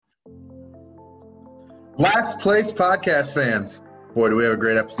Last Place podcast fans. Boy, do we have a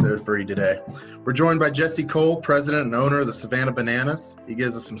great episode for you today. We're joined by Jesse Cole, president and owner of the Savannah Bananas. He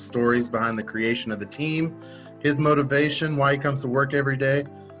gives us some stories behind the creation of the team, his motivation, why he comes to work every day,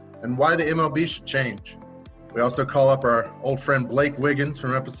 and why the MLB should change. We also call up our old friend Blake Wiggins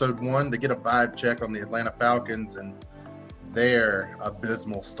from episode 1 to get a vibe check on the Atlanta Falcons and their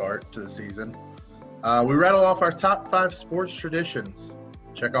abysmal start to the season. We rattle off our top 5 sports traditions.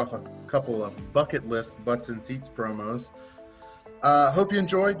 Check off a couple of bucket list butts and seats promos. Hope you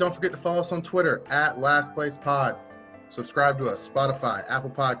enjoyed. Don't forget to follow us on Twitter at Last Place Pod. Subscribe to us, Spotify, Apple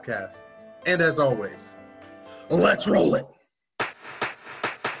Podcasts. And as always, let's roll it.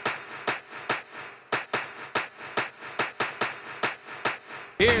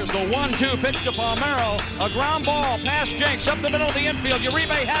 Here's the 1-2 pitch to Palmeiro. A ground ball past Jenks up the middle of the infield.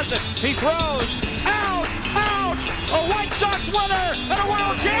 Uribe has it. He throws. Out! Out! A White Sox winner and a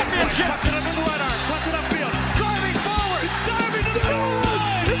world championship. Puts it up in the right arm. Puts it upfield. Driving forward. Diving to the goal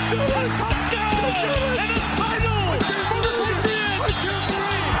line. It's still a touchdown. And it's final. For the Patriots. 2-3.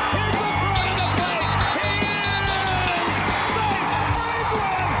 Here's the throw to the plate. He is safe.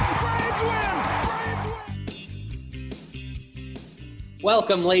 Braves win.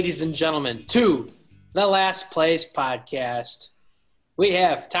 Welcome, ladies and gentlemen, to the Last Place podcast. We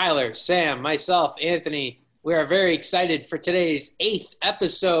have Tyler, Sam, myself, Anthony. We are very excited for today's 8th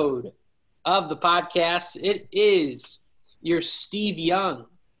episode of the podcast. It is your Steve Young,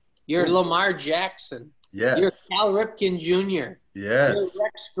 your Lamar Jackson, Yes. your Cal Ripken Jr., Yes. your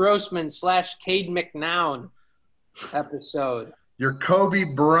Rex Grossman / Cade McNown episode. Your Kobe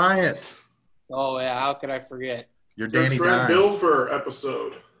Bryant. Oh, yeah, how could I forget? Your The Danny Trent Dimes. Dilfer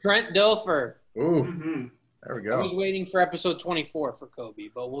episode. Trent Dilfer. Ooh, Mm-hmm. there we I go. was waiting for episode 24 for Kobe,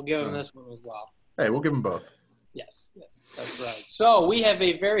 but we'll give him this one as well. Hey, we'll give them both. Yes, that's right. So we have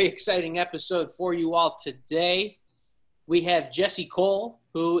a very exciting episode for you all today. We have Jesse Cole,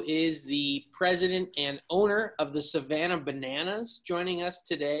 who is the president and owner of the Savannah Bananas, joining us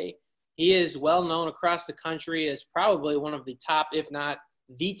today. He is well known across the country as probably one of the top, if not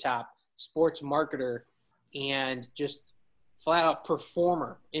the top, sports marketer and just flat-out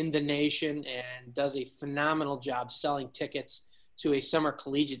performer in the nation, and does a phenomenal job selling tickets to a summer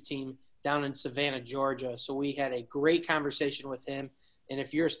collegiate team down in Savannah, Georgia. So we had a great conversation with him. And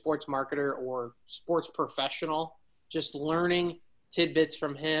if you're a sports marketer or sports professional, just learning tidbits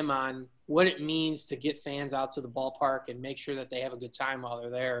from him on what it means to get fans out to the ballpark and make sure that they have a good time while they're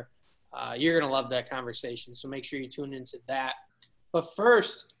there, you're going to love that conversation. So make sure you tune into that. But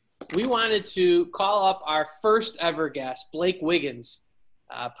first, we wanted to call up our first ever guest, Blake Wiggins,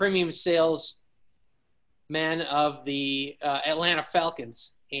 premium salesman of the Atlanta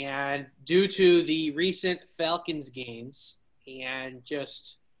Falcons. And due to the recent Falcons gains and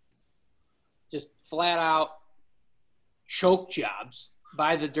just flat out choke jobs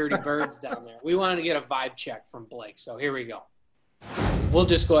by the Dirty Birds down there, we wanted to get a vibe check from Blake. So here we go. We'll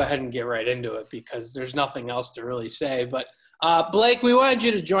just go ahead and get right into it because there's nothing else to really say. But Blake, we wanted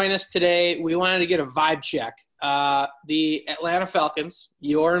you to join us today. We wanted to get a vibe check. The Atlanta Falcons,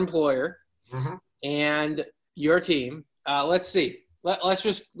 your employer, and your team. Let's see.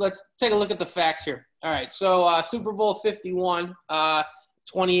 Let's take a look at the facts here. All right, so Super Bowl 51,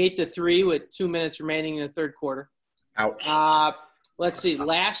 28-3 with 2 minutes remaining in the third quarter. Ouch. Let's see.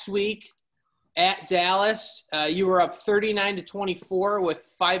 Last week at Dallas, you were up 39-24 with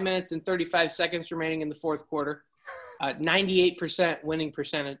 5 minutes and 35 seconds remaining in the fourth quarter. 98% winning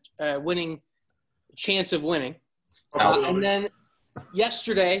percentage, winning chance of winning. And then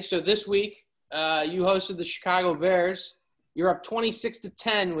yesterday, so this week, you hosted the Chicago Bears. You're up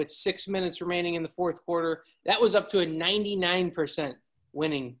 26-10 with 6 minutes remaining in the fourth quarter. That was up to a 99%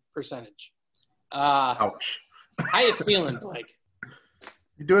 winning percentage. Ouch. How you feeling, Blake?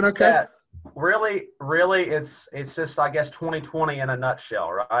 You doing okay? Yeah, really, it's just, I guess, 2020 in a nutshell,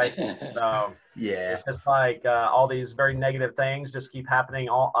 right? So Yeah. it's just like all these very negative things just keep happening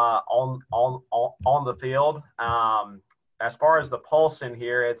on the field. As far as the pulse in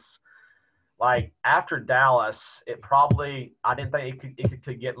here, it's like after Dallas, I didn't think it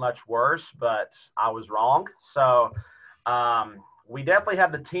could get much worse, but I was wrong. So we definitely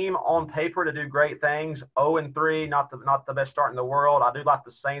have the team on paper to do great things. 0-3, not the best start in the world. I do like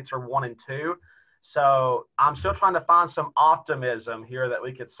the Saints are 1-2. So I'm still trying to find some optimism here that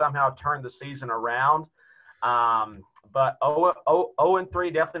we could somehow turn the season around. But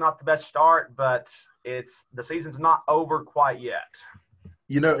 0-3, definitely not the best start, but the season's not over quite yet.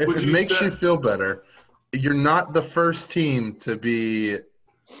 You know, if it makes you feel better, you're not the first team to be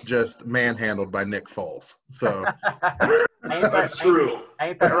just manhandled by Nick Foles. So That's true.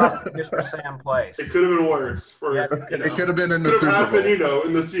 Ain't that right, Mr. Sam Place? It could have been worse. it could have been in the Super Super Bowl. happened,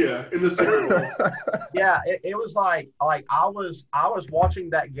 in the Super Bowl. Yeah, it was like I was watching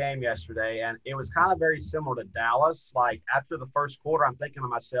that game yesterday, and it was kind of very similar to Dallas. Like after the first quarter, I'm thinking to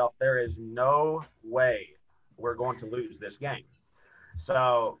myself, there is no way we're going to lose this game.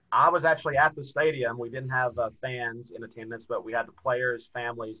 So I was actually at the stadium. We didn't have fans in attendance, but we had the players,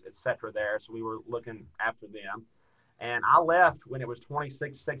 families, etc. there. So we were looking after them. And I left when it was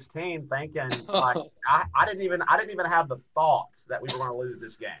 26-16, thinking like I didn't even have the thoughts that we were going to lose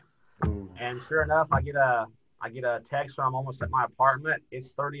this game. Ooh. And sure enough, I get a text when I'm almost at my apartment.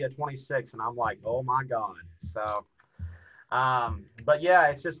 It's 30-26, and I'm like, oh my god. So, but yeah,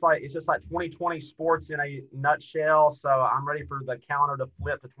 it's just like 2020 sports in a nutshell. So I'm ready for the calendar to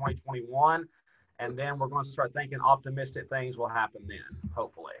flip to 2021, and then we're going to start thinking optimistic things will happen then,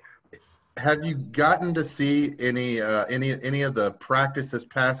 hopefully. Have you gotten to see any of the practice this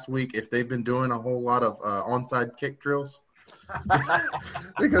past week? If they've been doing a whole lot of onside kick drills,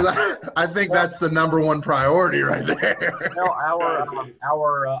 because I think that's the number one priority right there. Well, our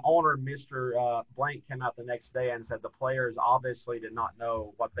owner, Mr. Blank, came out the next day and said the players obviously did not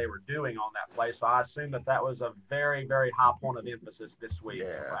know what they were doing on that play. So I assume that was a very, very high point of emphasis this week.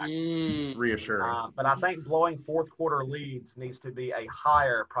 Yeah, reassuring. But I think blowing fourth quarter leads needs to be a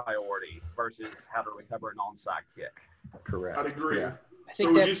higher priority versus how to recover an onside kick. Correct. I'd agree. Yeah.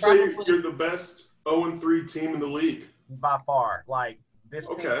 So would you say you're the best 0-3 team in the league? By far, like this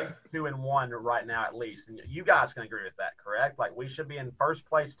team is 2-1 right now at least, and you guys can agree with that, correct? Like we should be in first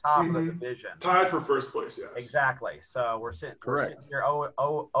place, top of the division, tied for first place. Yes, exactly. So we're sitting here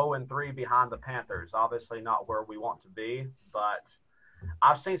 0-3 behind the Panthers. Obviously, not where we want to be, but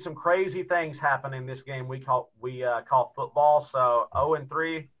I've seen some crazy things happen in this game we call football. So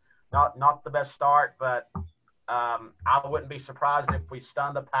 0-3, not the best start, but I wouldn't be surprised if we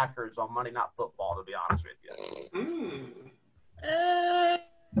stun the Packers on Monday Night Football, to be honest with you.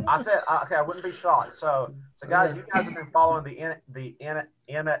 I said, okay, I wouldn't be shocked. So guys, you guys have been following the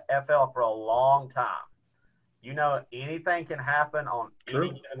NFL for a long time. You know, anything can happen on any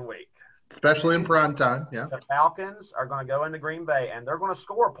given week. Especially in prime time, yeah. The Falcons are going to go into Green Bay, and they're going to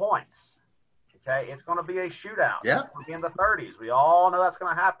score points. Okay, it's going to be a shootout. Yeah. It's going to be in the 30s. We all know that's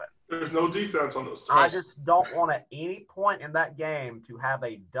going to happen. There's no defense on those teams. I just don't want at any point in that game to have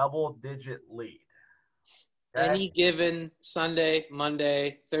a double-digit lead. Okay? Any given Sunday,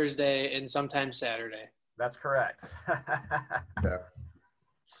 Monday, Thursday, and sometimes Saturday. That's correct. Yeah.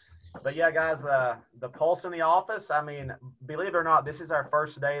 But, yeah, guys, the pulse in the office, I mean, believe it or not, this is our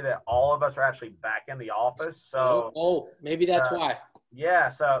first day that all of us are actually back in the office. So, maybe that's why. Yeah,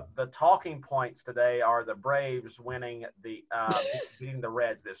 so the talking points today are the Braves winning beating the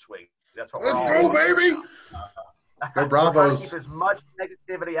Reds this week. That's what we're all Let's go, baby! Go Bravos. We're trying to keep as much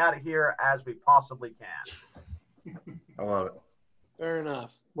negativity out of here as we possibly can. I love it. Fair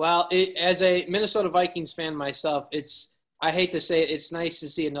enough. Well, as a Minnesota Vikings fan myself, I hate to say it, it's nice to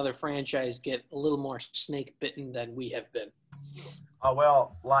see another franchise get a little more snake bitten than we have been. Oh,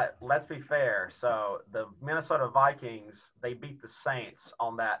 well, let's be fair. So the Minnesota Vikings, they beat the Saints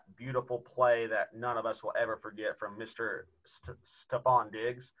on that beautiful play that none of us will ever forget from Mr. Stephon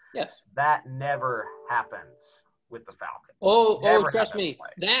Diggs. Yes. That never happens with the Falcons. Oh, trust me.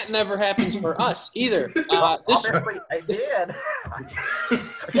 That never happens for us either. Obviously, it did.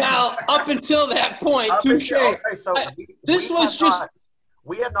 Well, up until that point, touche. Okay, so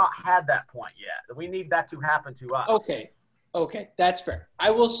we have not had that point yet. We need that to happen to us. Okay, that's fair.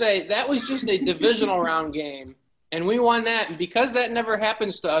 I will say that was just a divisional round game, and we won that. And because that never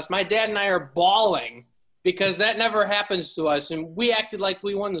happens to us, my dad and I are bawling because that never happens to us, and we acted like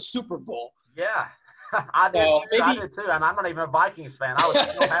we won the Super Bowl. Yeah, I did too, and I'm not even a Vikings fan. I was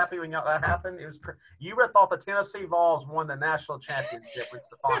so happy when that happened. You would have thought the Tennessee Vols won the national championship when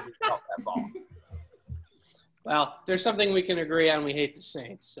Stephon Diggs caught that ball. Well, there's something we can agree on. We hate the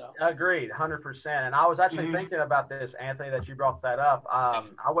Saints. So agreed, 100%. And I was actually thinking about this, Anthony, that you brought that up.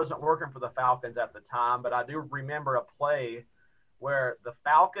 I wasn't working for the Falcons at the time, but I do remember a play where the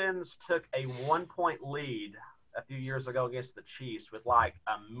Falcons took a 1-point lead a few years ago against the Chiefs with like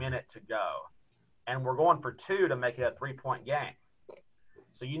a minute to go. And we're going for 2 to make it a 3-point game.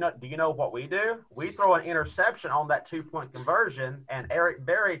 So do you know what we do? We throw an interception on that 2-point conversion, and Eric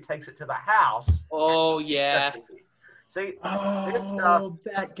Berry takes it to the house. Oh, yeah. See,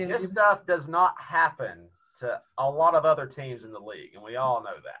 this stuff does not happen to a lot of other teams in the league, and we all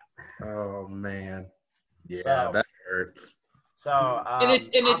know that. Oh, man. Yeah, that hurts. So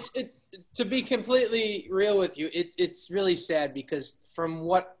to be completely real with you, it's really sad because from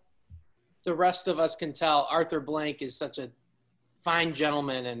what the rest of us can tell, Arthur Blank is such a fine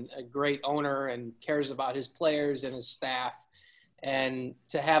gentleman and a great owner and cares about his players and his staff. And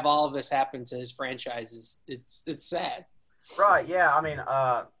to have all of this happen to his franchises, it's sad. Right. Yeah. I mean,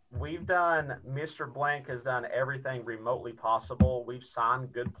 Mr. Blank has done everything remotely possible. We've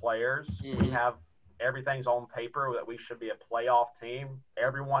signed good players. Mm-hmm. We have everything's on paper that we should be a playoff team.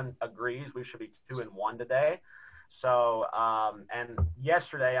 Everyone agrees we should be 2-1 today. So, and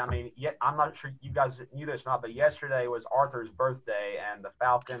yesterday, I mean, I'm not sure you guys knew this or not, but yesterday was Arthur's birthday, and the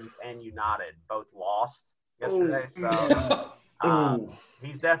Falcons and United both lost yesterday. So,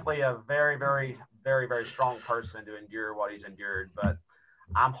 he's definitely a very, very, very, very strong person to endure what he's endured. But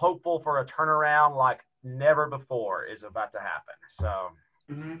I'm hopeful for a turnaround like never before is about to happen. So,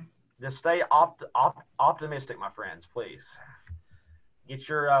 just stay optimistic, my friends, please. Get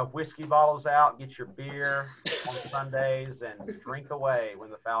your whiskey bottles out, get your beer on Sundays, and drink away when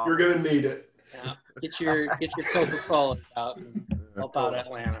the Falcons. You're gonna need it. Yeah. Get your Coca-Cola out and help out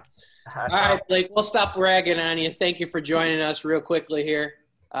Atlanta. All right, Blake, we'll stop ragging on you. Thank you for joining us real quickly here.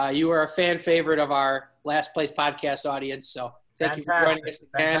 You are a fan favorite of our Last Place podcast audience, so thank you for joining us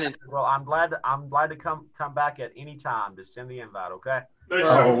again. And well, I'm glad to come back at any time. Just send the invite, okay? Next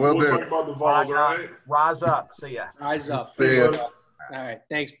time, we'll do. talk about the Vols, all right? Rise up. See ya. Rise up. See ya. All right.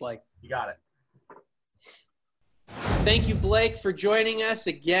 Thanks, Blake. You got it. Thank you, Blake, for joining us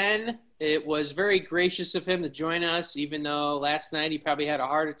again. It was very gracious of him to join us, even though last night he probably had a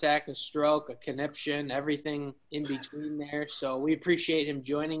heart attack, a stroke, a conniption, everything in between there. So we appreciate him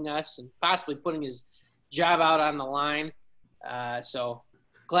joining us and possibly putting his job out on the line. So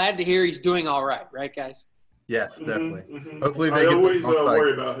glad to hear he's doing all right, guys? Yes, definitely. Hopefully they I get always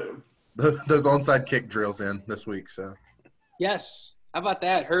worry about him. those onside kick drills in this week. So yes. How about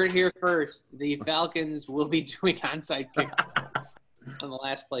that? Heard it here first. The Falcons will be doing onside kick on the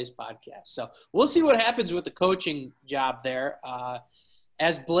Last Place podcast. So we'll see what happens with the coaching job there.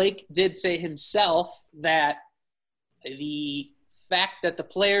 As Blake did say himself, that the fact that the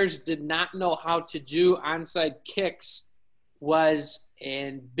players did not know how to do onside kicks was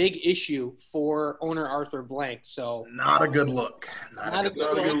a big issue for owner Arthur Blank. So not a good look. Not a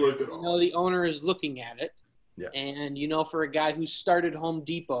good look at all. You know, the owner is looking at it. Yeah. And, you know, for a guy who started Home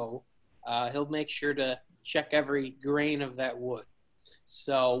Depot, he'll make sure to check every grain of that wood.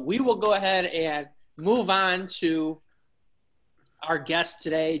 So we will go ahead and move on to our guest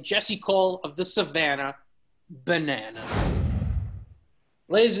today, Jesse Cole of the Savannah Bananas.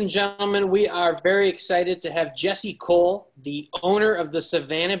 Ladies and gentlemen, we are very excited to have Jesse Cole, the owner of the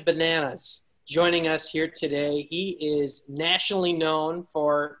Savannah Bananas, joining us here today. He is nationally known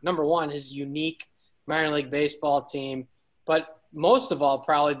for, number one, his unique minor league baseball team, but most of all,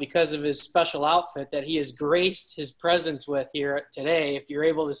 probably because of his special outfit that he has graced his presence with here today. If you're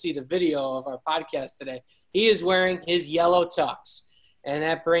able to see the video of our podcast today, he is wearing his yellow tux. And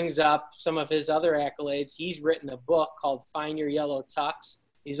that brings up some of his other accolades. He's written a book called Find Your Yellow Tux.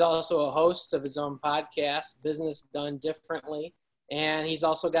 He's also a host of his own podcast, Business Done Differently. And he's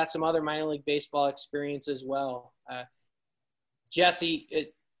also got some other minor league baseball experience as well.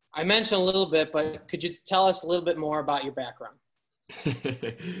 Jesse, I mentioned a little bit, but could you tell us a little bit more about your background?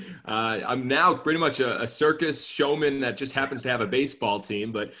 I'm now pretty much a circus showman that just happens to have a baseball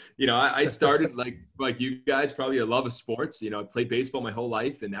team. But, you know, I started like you guys, probably a love of sports. You know, I played baseball my whole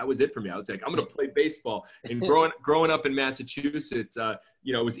life, and that was it for me. I was like, I'm going to play baseball. And growing up in Massachusetts,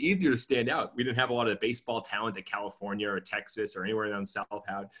 you know, it was easier to stand out. We didn't have a lot of baseball talent that California or Texas or anywhere down south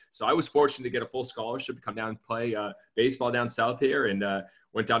had. So I was fortunate to get a full scholarship to come down and play baseball down south here, and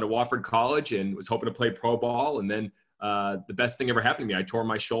went down to Wofford College and was hoping to play pro ball. And then the best thing ever happened to me, I tore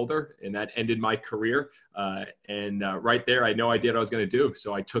my shoulder, and that ended my career. Right there, I had no idea what I was going to do.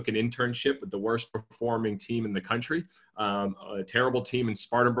 So I took an internship with the worst performing team in the country, a terrible team in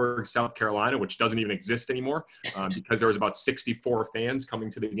Spartanburg, South Carolina, which doesn't even exist anymore because there was about 64 fans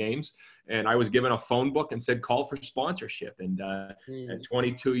coming to the games. And I was given a phone book and said, call for sponsorship. And at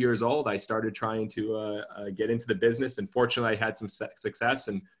 22 years old, I started trying to get into the business. And fortunately, I had some success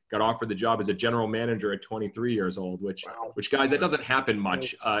and got offered the job as a general manager at 23 years old, which guys, that doesn't happen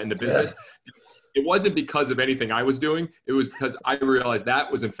much in the business. It wasn't because of anything I was doing. It was because I realized that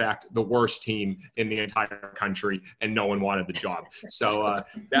was, in fact, the worst team in the entire country, and no one wanted the job. So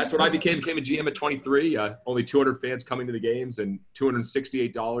that's what I became a GM at 23. Only 200 fans coming to the games and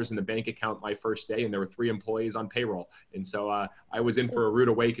 $268 in the bank account my first day, and there were 3 employees on payroll. And so I was in for a rude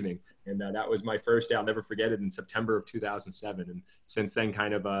awakening, and that was my first day. I'll never forget it, in September of 2007. And since then,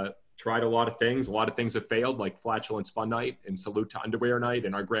 kind of tried a lot of things. A lot of things have failed, like Flatulence Fun Night and Salute to Underwear Night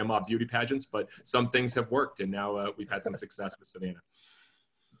and our grandma beauty pageants. But some things have worked, and now we've had some success with Savannah.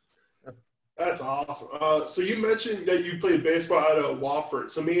 That's awesome. So you mentioned that you played baseball out of Wofford.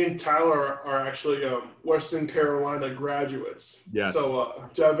 So me and Tyler are actually Western Carolina graduates. Yes. So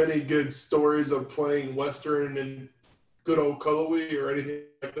do you have any good stories of playing Western and good old Cullowhee or anything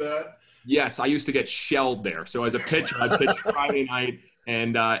like that? Yes, I used to get shelled there. So as a pitcher, I'd pitch Friday night,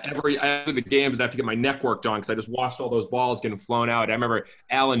 and after the games, I'd have to get my neck worked on because I just watched all those balls getting flown out. I remember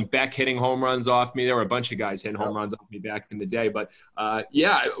Alan Beck hitting home runs off me. There were a bunch of guys hitting home runs off me back in the day. But,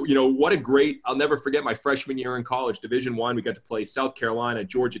 what a great – I'll never forget my freshman year in college, Division I. We got to play South Carolina,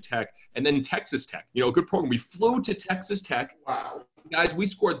 Georgia Tech, and then Texas Tech. A good program. We flew to Texas Tech. Wow. Guys, we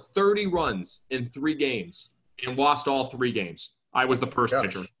scored 30 runs in 3 games and lost all 3 games. I was the first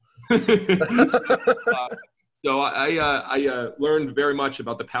pitcher. So I learned very much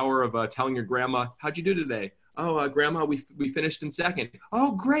about the power of telling your grandma, how'd you do today? Oh, grandma, we finished in second.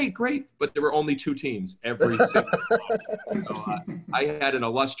 Oh, great. But there were only 2 teams every single time. So, I had an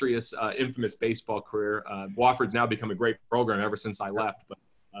illustrious, infamous baseball career. Wofford's now become a great program ever since I left. But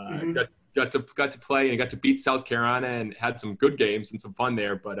got to play and got to beat South Carolina and had some good games and some fun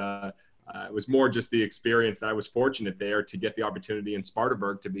there. But it was more just the experience that I was fortunate there to get the opportunity in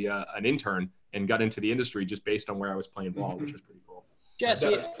Spartanburg to be an intern and got into the industry just based on where I was playing ball, which was pretty cool.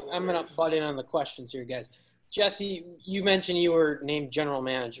 Jesse, I'm going to butt in on the questions here, guys. Jesse, you mentioned you were named general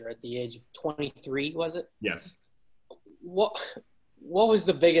manager at the age of 23, was it? Yes. What was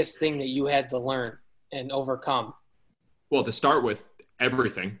the biggest thing that you had to learn and overcome? Well, to start with,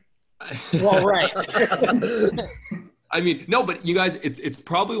 everything. Well, right. I mean, no, but you guys, it's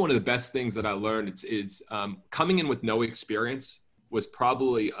probably one of the best things that I learned. It's coming in with no experience was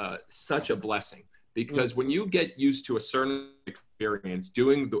probably such a blessing, because when you get used to a certain experience,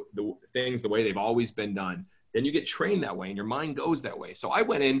 doing the things the way they've always been done, then you get trained that way and your mind goes that way. So I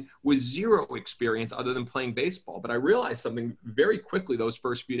went in with 0 experience other than playing baseball, but I realized something very quickly those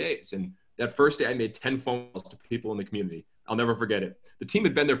first few days. And that first day I made 10 phone calls to people in the community. I'll never forget it. The team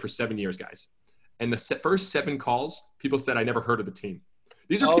had been there for 7 years, guys. And the first 7 calls, people said, I never heard of the team.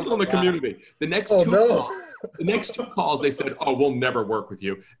 These are people in the community. The next two calls, they said, oh, we'll never work with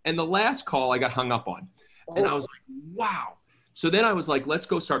you. And the last call I got hung up on. And I was like, wow. So then I was like, let's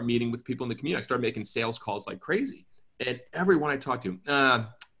go start meeting with people in the community. I started making sales calls like crazy. And everyone I talked to,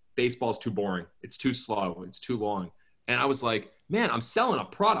 baseball's too boring. It's too slow. It's too long. And I was like, man, I'm selling a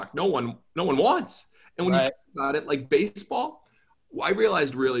product no one wants. And when you think about it, like baseball, I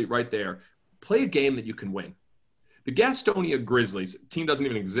realized really right there, play a game that you can win. The Gastonia Grizzlies team doesn't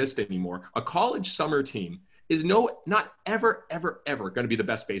even exist anymore. A college summer team is not ever going to be the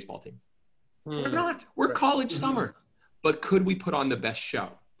best baseball team. We're not. We're college summer. But could we put on the best show?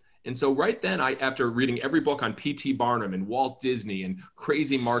 And so right then, after reading every book on P.T. Barnum and Walt Disney and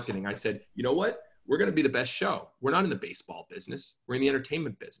crazy marketing, I said, you know what? We're going to be the best show. We're not in the baseball business. We're in the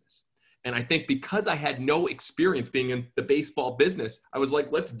entertainment business. And I think because I had no experience being in the baseball business, I was like,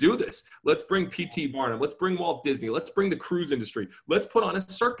 let's do this. Let's bring P.T. Barnum. Let's bring Walt Disney. Let's bring the cruise industry. Let's put on a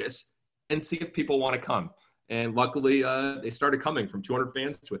circus and see if people want to come. And luckily, they started coming from 200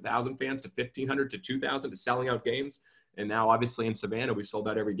 fans to 1,000 fans to 1,500 to 2,000 to selling out games. And now, obviously, in Savannah, we've sold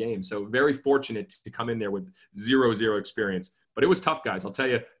out every game. So very fortunate to come in there with zero experience. But it was tough, guys. I'll tell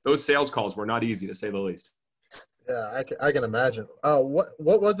you, those sales calls were not easy, to say the least. Yeah, I can imagine. What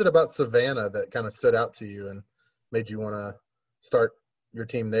was it about Savannah that kind of stood out to you and made you want to start your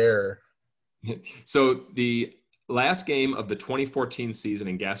team there? So the last game of the 2014 season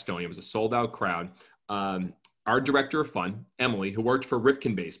in Gastonia was a sold-out crowd. Our director of fun, Emily, who worked for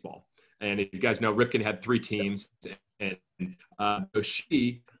Ripken Baseball, and if you guys know, Ripken had 3 teams, and so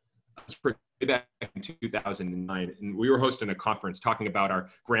she was back in 2009, and we were hosting a conference talking about our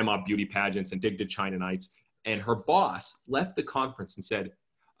grandma beauty pageants and Dig to China nights. And her boss left the conference and said,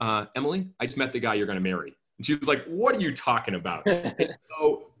 Emily, I just met the guy you're going to marry. And she was like, what are you talking about?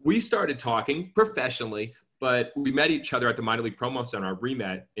 So we started talking professionally, but we met each other at the minor league promo center,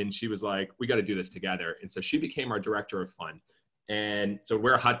 remet, and she was like, we got to do this together. And so she became our director of fun. And so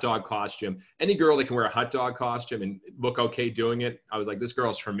wear a hot dog costume. Any girl that can wear a hot dog costume and look okay doing it, I was like, this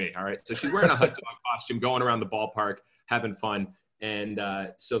girl's for me. All right. So she's wearing a hot dog costume, going around the ballpark, having fun. And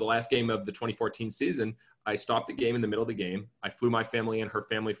so the last game of the 2014 season, I stopped the game in the middle of the game. I flew my family in, her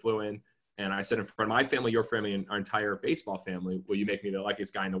family flew in. And I said, in front of my family, your family, and our entire baseball family, will you make me the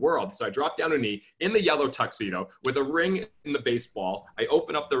luckiest guy in the world? So I dropped down a knee in the yellow tuxedo with a ring in the baseball. I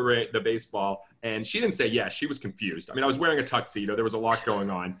open up the baseball, and she didn't say yes. She was confused. I mean, I was wearing a tuxedo. There was a lot going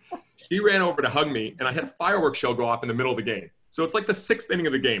on. She ran over to hug me, and I had a fireworks show go off in the middle of the game. So it's like the 6th inning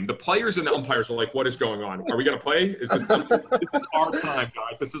of the game. The players and the umpires are like, what is going on? Are we going to play? This is our time,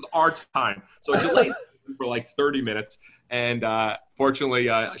 guys. This is our time. So it delayed for like 30 minutes. And fortunately,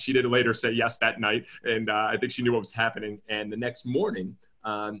 she did later say yes that night. And I think she knew what was happening. And the next morning,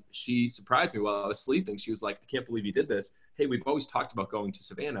 she surprised me while I was sleeping. She was like, I can't believe you did this. Hey, we've always talked about going to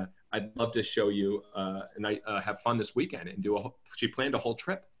Savannah. I'd love to show you and have fun this weekend and she planned a whole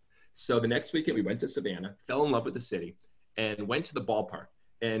trip. So the next weekend we went to Savannah, fell in love with the city, and went to the ballpark.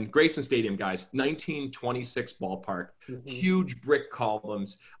 And Grayson Stadium, guys, 1926 ballpark, huge brick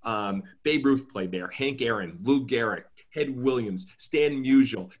columns. Babe Ruth played there, Hank Aaron, Lou Gehrig, Ted Williams, Stan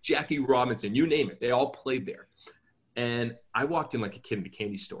Musial, Jackie Robinson, you name it. They all played there. And I walked in like a kid in a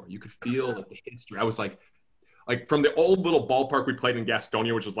candy store. You could feel like the history. I was like from the old little ballpark we played in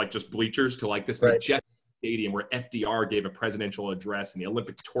Gastonia, which was like just bleachers, to like this majestic stadium where FDR gave a presidential address and the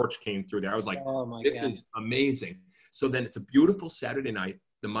Olympic torch came through there. I was like, this is amazing. So then it's a beautiful Saturday night.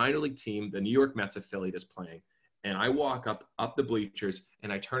 The minor league team, the New York Mets affiliate, is playing. And I walk up the bleachers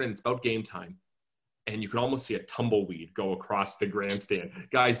and I turn in, it's about game time. And you can almost see a tumbleweed go across the grandstand.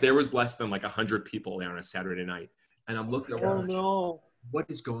 Guys, there was less than like 100 people there on a Saturday night. And I'm looking around, what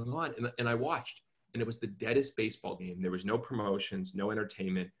is going on? And I watched, and it was the deadest baseball game. There was no promotions, no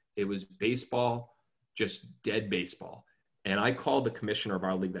entertainment. It was baseball, just dead baseball. And I called the commissioner of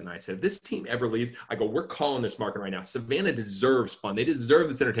our league that night. I said, if this team ever leaves, I go, we're calling this market right now. Savannah deserves fun. They deserve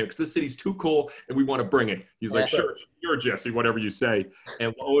this entertainment because this city's too cool and we want to bring it. He's like, sure, Jesse, whatever you say.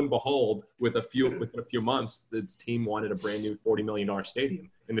 And lo and behold, within a few months, the team wanted a brand new $40 million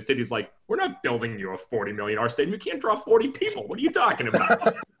stadium. And the city's like, we're not building you a $40 million stadium. You can't draw 40 people. What are you talking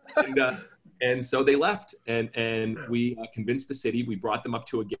about? And so they left, and we convinced the city. We brought them up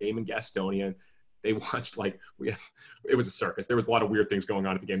to a game in Gastonia. They watched it was a circus. There was a lot of weird things going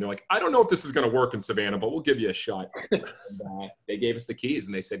on at the game. They're like, I don't know if this is going to work in Savannah, but we'll give you a shot. And, they gave us the keys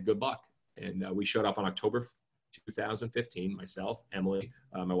and they said, good luck. And we showed up on October 2015, myself, Emily,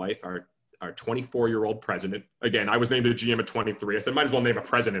 my wife, our 24-year-old president. Again, I was named a GM at 23. I said, might as well name a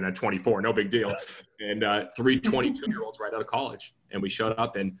president at 24. No big deal. And 3 22-year-olds right out of college. And we showed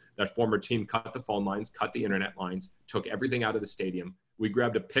up, and that former team cut the phone lines, cut the internet lines, took everything out of the stadium. We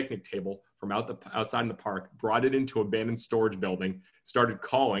grabbed a picnic table from outside in the park, brought it into an abandoned storage building, started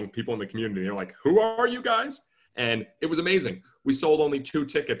calling people in the community. They're like, who are you guys? And it was amazing. We sold only 2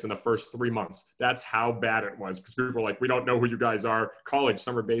 tickets in the first 3 months. That's how bad it was, because people were like, we don't know who you guys are, college,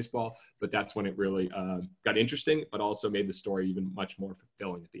 summer baseball. But that's when it really got interesting, but also made the story even much more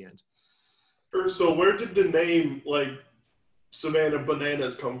fulfilling at the end. So where did the name, Savannah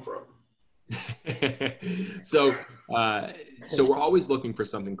Bananas come from? So we're always looking for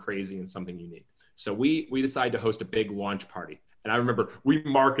something crazy and something unique. So we decided to host a big launch party. And I remember we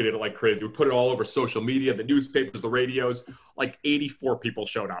marketed it like crazy. We put it all over social media, the newspapers, the radios. Like 84 people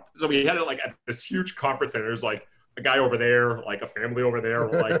showed up. So we had it at this huge conference center. There's like a guy over there, like a family over there.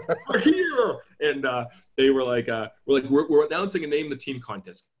 We're like, we're here. And they were like, we're announcing a name the team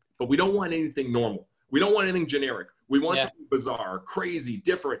contest, but we don't want anything normal. We don't want anything generic. We want something bizarre, crazy,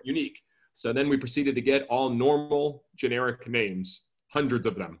 different, unique. So then we proceeded to get all normal, generic names, hundreds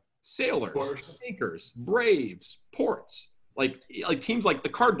of them. Sailors, Lakers, Braves, Ports. Like teams like the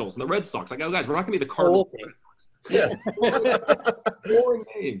Cardinals and the Red Sox. Like, oh, guys, we're not going to be the Cardinals and the Red Sox. Yeah. Boring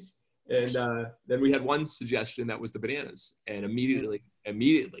names. And then we had one suggestion that was the Bananas. And immediately,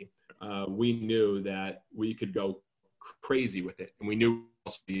 we knew that we could go crazy with it. And we knew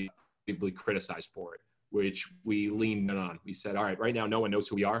also be criticized for it, which we leaned on. We said, all right, right now no one knows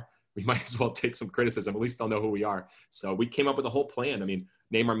who we are. We might as well take some criticism. At least they'll know who we are. So we came up with a whole plan. I mean,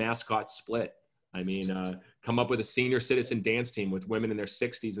 name our mascot Split. I mean, come up with a senior citizen dance team with women in their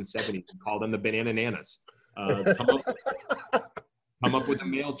 60s and 70s and call them the Bananas. Come up with a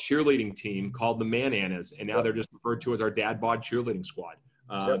male cheerleading team called the Mananas, and now they're just referred to as our dad bod cheerleading squad.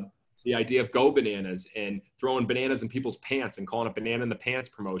 The idea of Go Bananas and throwing bananas in people's pants and calling it Banana in the Pants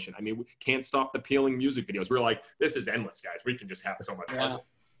promotion. I mean, we can't stop the peeling music videos. We're like, this is endless, guys. We can just have so much fun.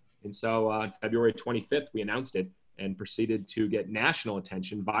 And so on February 25th, we announced it and proceeded to get national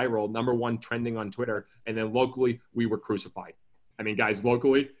attention, viral, #1 trending on Twitter. And then locally, we were crucified. I mean, guys,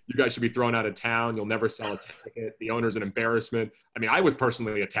 locally, you guys should be thrown out of town. You'll never sell a ticket. The owner's an embarrassment. I mean, I was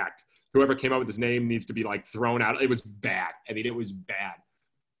personally attacked. Whoever came up with his name needs to be thrown out. It was bad. I mean, it was bad.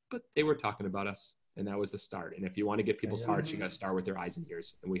 But they were talking about us, and that was the start. And if you want to get people's hearts, you got to start with their eyes and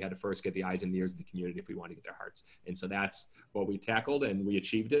ears. And we had to first get the eyes and ears of the community if we want to get their hearts. And so that's what we tackled, and we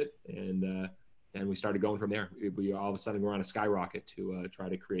achieved it. And we started going from there. We all of a sudden were on a skyrocket to try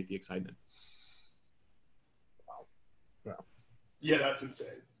to create the excitement. Wow. Yeah, that's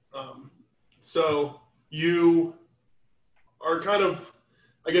insane. So you are kind of,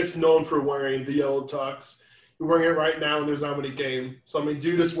 I guess, known for wearing the yellow tux. You're wearing it right now, and there's not many game. So I mean,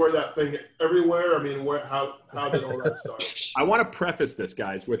 do you just wear that thing everywhere? I mean, how did all that start? I want to preface this,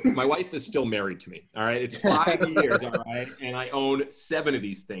 guys, with my wife is still married to me. All right, it's 5 years, all right, and I own 7 of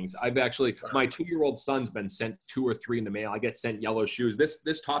these things. I've actually, my 2-year-old son's been sent 2 or 3 in the mail. I get sent yellow shoes.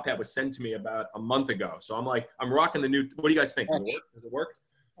 This top hat was sent to me about a month ago. So I'm rocking the new. What do you guys think? Does it work? Does it work?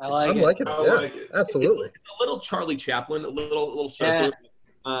 I'm liking it. Yeah, like it. Absolutely. It's a little Charlie Chaplin, a little circle. Yeah.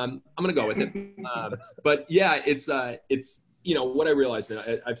 I'm gonna go with it. But yeah, it's what I realized.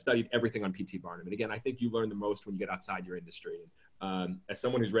 I've studied everything on P.T. Barnum, and again, I think you learn the most when you get outside your industry. As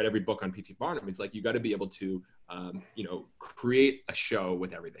someone who's read every book on P.T. Barnum, it's like you got to be able to, create a show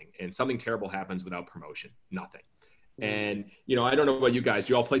with everything. And something terrible happens without promotion, nothing. And I don't know about you guys.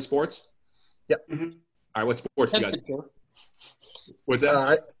 Do you all play sports? Yep. Mm-hmm. All right, what sports do you guys? What's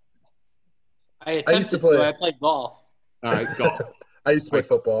that? I used to play. I played golf. All right, golf. I used to play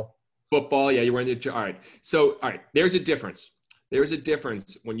football. Football, yeah, you're wearing the. All right. So, all right, there's a difference. There's a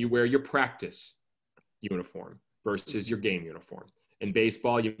difference when you wear your practice uniform versus your game uniform. In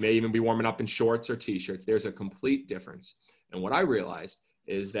baseball, you may even be warming up in shorts or T-shirts. There's a complete difference. And what I realized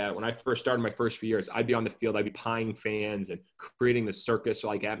is that when I first started my first few years, I'd be on the field, I'd be pieing fans and creating the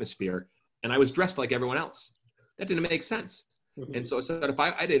circus-like atmosphere, and I was dressed like everyone else. That didn't make sense. Mm-hmm. And so I said, if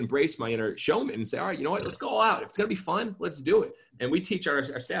I'd embrace my inner showman and say, all right, you know what, let's go all out. If it's going to be fun, let's do it. And we teach our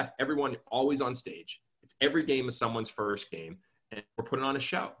staff, everyone always on stage. It's every game is someone's first game, and we're putting on a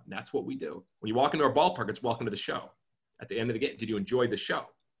show. And that's what we do. When you walk into our ballpark, it's welcome to the show. At the end of the game, did you enjoy the show?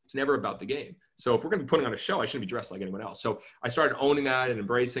 It's never about the game. So if we're going to be putting on a show, I shouldn't be dressed like anyone else. So I started owning that and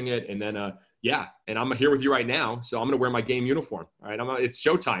embracing it. And then, and I'm here with you right now. So I'm going to wear my game uniform. All right. It's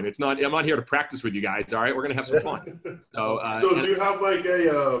showtime. I'm not here to practice with you guys. All right. We're going to have some fun. So do you have like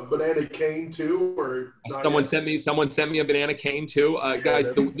a banana cane too? Or someone sent me a banana cane too.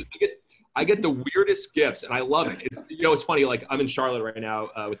 Guys, I get the weirdest gifts, and I love it. It's funny. Like I'm in Charlotte right now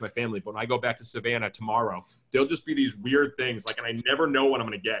with my family, but when I go back to Savannah tomorrow, there'll just be these weird things. Like, and I never know what I'm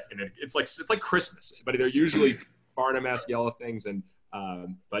going to get, and it's like Christmas, but they're usually Barnum-esque yellow things. And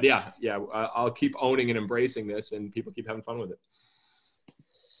but yeah, I'll keep owning and embracing this, and people keep having fun with it.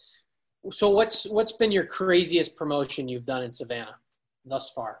 So what's been your craziest promotion you've done in Savannah thus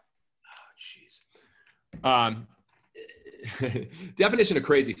far? Oh, jeez. Definition of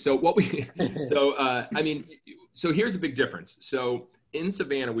crazy. So so here's a big difference. So in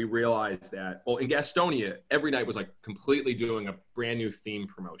Savannah, we realized that, in Gastonia, every night was like completely doing a brand new theme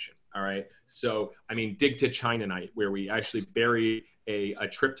promotion. All right. So, Dig to China night, where we actually buried a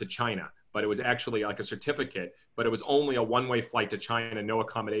trip to China, but it was actually like a certificate, but it was only a one-way flight to China, no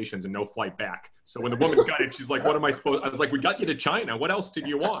accommodations and no flight back. So when the woman got it, she's like, what am I supposed? I was like, we got you to China. What else did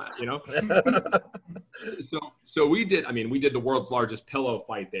you want? So we did the world's largest pillow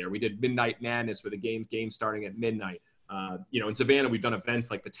fight there. We did Midnight Madness with the game starting at midnight. In Savannah, we've done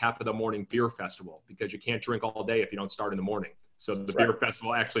events like the Tap of the Morning Beer Festival, because you can't drink all day if you don't start in the morning. So the beer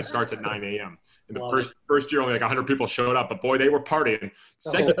festival actually starts at 9 a.m. And the first year, only like 100 people showed up, but boy, they were partying.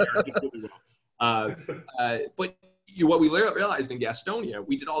 Second year, it did really well. But what we realized in Gastonia,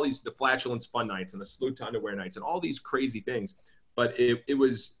 we did all the flatulence fun nights and the salute to underwear nights and all these crazy things. But it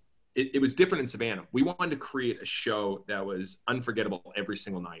was different in Savannah. We wanted to create a show that was unforgettable every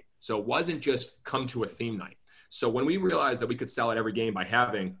single night. So it wasn't just come to a theme night. So when we realized that we could sell at every game by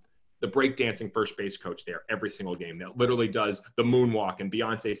having the breakdancing first base coach there every single game that literally does the moonwalk and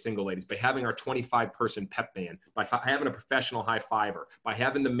Beyonce single ladies, by having our 25-person pep band, by having a professional high fiver, by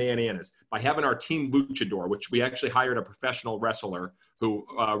having the Bananas, by having our team luchador, which we actually hired a professional wrestler who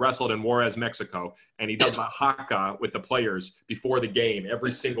wrestled in Juarez, Mexico, and he does the haka with the players before the game,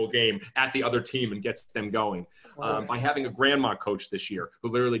 every single game at the other team, and gets them going. By having a grandma coach this year who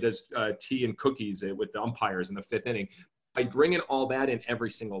literally does tea and cookies with the umpires in the 5th inning. By bringing all that in every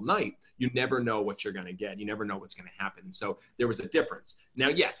single night, you never know what you're going to get. You never know what's going to happen. And so there was a difference. Now,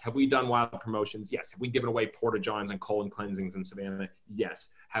 yes, have we done wild promotions? Yes. Have we given away Porta-Johns and colon cleansings in Savannah?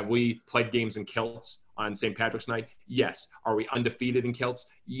 Yes. Have we played games in kilts on St. Patrick's night? Yes. Are we undefeated in kilts?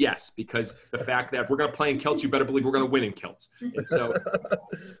 Yes, because the fact that if we're going to play in kilts, you better believe we're going to win in kilts. And so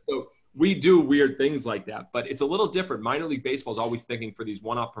we do weird things like that, but it's a little different. Minor league baseball is always thinking for these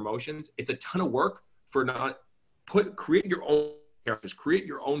one-off promotions. It's a ton of work for create your own characters, create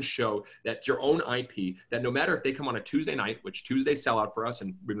your own show that's your own IP, that no matter if they come on a Tuesday night, which Tuesdays sell out for us,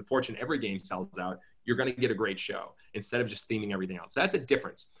 and we've been fortunate every game sells out, you're going to get a great show instead of just theming everything else. So that's a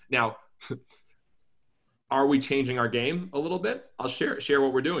difference. Now, are we changing our game a little bit? I'll share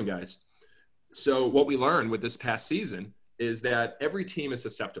what we're doing, guys. So what we learned with this past season is that every team is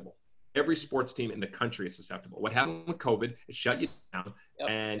susceptible. Every sports team in the country is susceptible. What happened with COVID, it shut you down,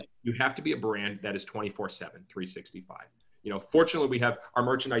 and you have to be a brand that is 24/7, 365. Fortunately, we have our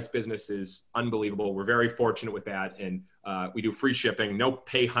merchandise business is unbelievable. We're very fortunate with that, and we do free shipping. No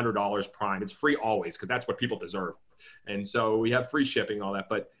pay $100 Prime. It's free always because that's what people deserve. And so we have free shipping, all that.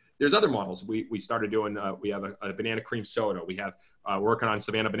 But there's other models. We started doing. We have a banana cream soda. We have working on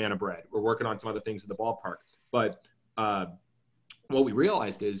Savannah banana bread. We're working on some other things at the ballpark. But what we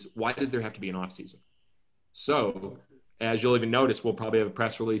realized is, why does there have to be an off season? So as you'll even notice, we'll probably have a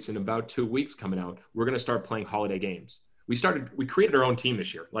press release in about 2 weeks coming out. We're going to start playing holiday games. We created our own team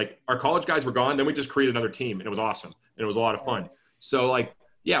this year. Like, our college guys were gone. Then we just created another team, and it was awesome. And it was a lot of fun. So we're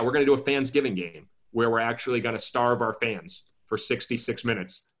going to do a Fansgiving game where we're actually going to starve our fans for 66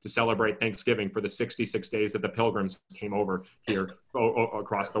 minutes to celebrate Thanksgiving for the 66 days that the Pilgrims came over here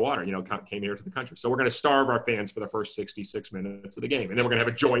across the water, came here to the country. So we're going to starve our fans for the first 66 minutes of the game. And then we're going to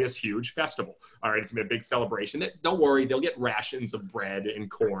have a joyous, huge festival. All right, it's going to be a big celebration. Don't worry, they'll get rations of bread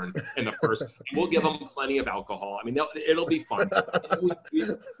and corn in the first. And we'll give them plenty of alcohol. I mean, it'll be fun.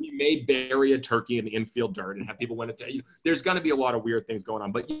 We may bury a turkey in the infield dirt and have people win it. There's going to be a lot of weird things going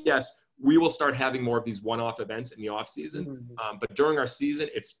on. But yes, we will start having more of these one-off events in the off season. But during our season,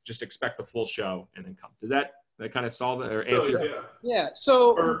 it's just expect the full show and then come. Does that kind of solve it or answer? Yeah.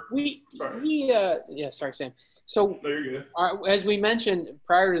 So sorry, Sam. So no, you're good. As we mentioned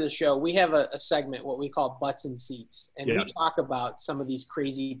prior to the show, we have a segment, what we call Butts and Seats. And we talk about some of these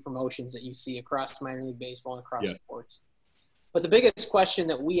crazy promotions that you see across minor league baseball and across sports. But the biggest question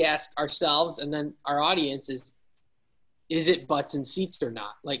that we ask ourselves and then our audience is it butts and seats or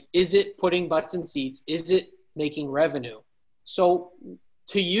not? Like, is it putting butts in seats? Is it making revenue? So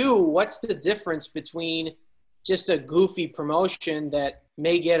to you, what's the difference between just a goofy promotion that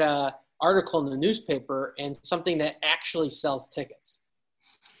may get a article in the newspaper and something that actually sells tickets?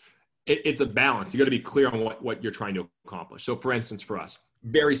 It's a balance. You got to be clear on what you're trying to accomplish. So for instance, for us,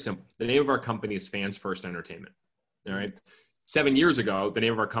 very simple. The name of our company is Fans First Entertainment. All right. 7 years ago, the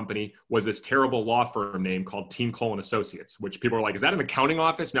name of our company was this terrible law firm name called Team Cole & Associates, which people were like, is that an accounting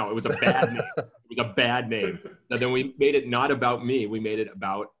office? No, it was a bad name. It was a bad name. So then we made it not about me. We made it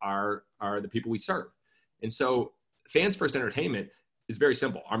about the people we serve. And so Fans First Entertainment is very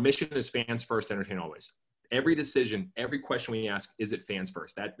simple. Our mission is fans first, entertain always. Every decision, every question we ask, is it fans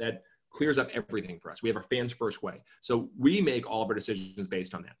first? That clears up everything for us. We have our fans first way. So we make all of our decisions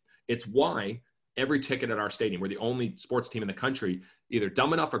based on that. It's why every ticket at our stadium, we're the only sports team in the country, either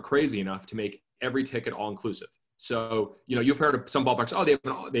dumb enough or crazy enough to make every ticket all inclusive. So, you've heard of some ballparks,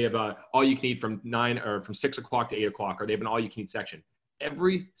 they have all you can eat from 9 or from 6 o'clock to 8 o'clock, or they have an all you can eat section.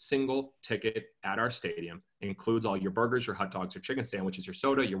 Every single ticket at our stadium includes all your burgers, your hot dogs, your chicken sandwiches, your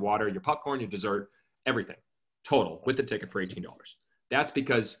soda, your water, your popcorn, your dessert, everything total with the ticket for $18. That's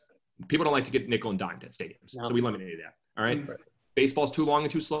because people don't like to get nickel and dimed at stadiums. No. So we eliminated that. All right. Baseball's too long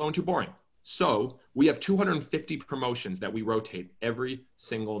and too slow and too boring. So we have 250 promotions that we rotate every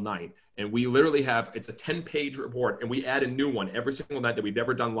single night. And we literally it's a 10-page report, and we add a new one every single night that we've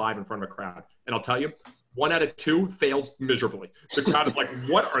ever done live in front of a crowd. And I'll tell you, 1 out of 2 fails miserably. The crowd is like,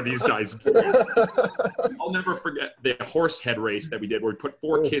 what are these guys doing? I'll never forget the horse head race that we did, where we put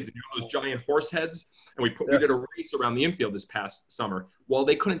 4 kids in those giant horse heads. And we did a race around the infield this past summer. Well,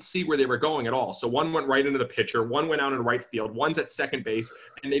 they couldn't see where they were going at all. So one went right into the pitcher, one went out in right field, one's at second base,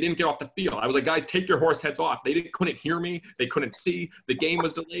 and they didn't get off the field. I was like, guys, take your horse heads off. They couldn't hear me. They couldn't see. The game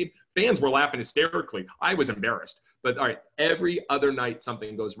was delayed. Fans were laughing hysterically. I was embarrassed. But all right, every other night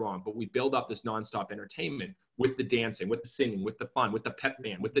something goes wrong. But we build up this nonstop entertainment with the dancing, with the singing, with the fun, with the pep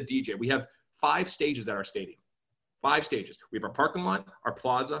band, with the DJ. We have 5 stages at our stadium. 5 stages. We have our parking lot, our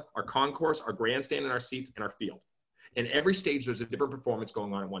plaza, our concourse, our grandstand, and our seats, and our field. And every stage, there's a different performance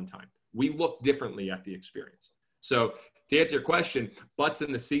going on at one time. We look differently at the experience. So to answer your question, butts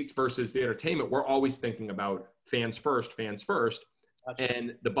in the seats versus the entertainment, we're always thinking about fans first. Gotcha.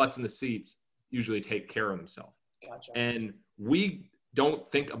 And the butts in the seats usually take care of themselves. Gotcha. And we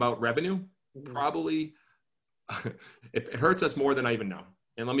don't think about revenue. Mm-hmm. Probably it hurts us more than I even know.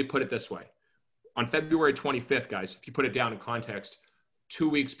 And let me put it this way. On February 25th, guys, if you put it down in context, 2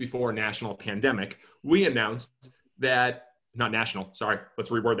 weeks before national pandemic, we announced that, not national, sorry,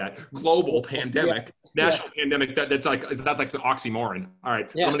 let's reword that, global pandemic, national pandemic, that's like, is that like an oxymoron? All right,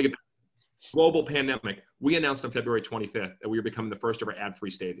 I'm going to get back. Global pandemic. We announced on February 25th that we were becoming the first ever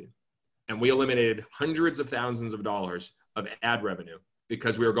ad-free stadium. And we eliminated hundreds of thousands of dollars of ad revenue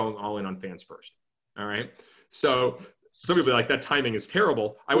because we were going all in on fans first. All right. So some people are like, that timing is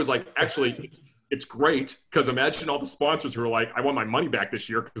terrible. I was like, actually, it's great, because imagine all the sponsors who are like, I want my money back this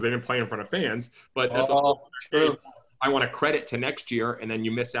year because they didn't play in front of fans. But that's all true. I want a credit to next year, and then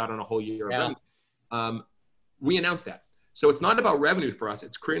you miss out on a whole year of revenue. We announced that. So it's not about revenue for us.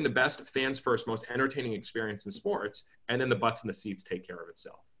 It's creating the best fans first, most entertaining experience in sports, and then the butts in the seats take care of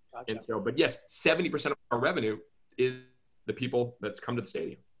itself. Gotcha. And so, but yes, 70% of our revenue is the people that's come to the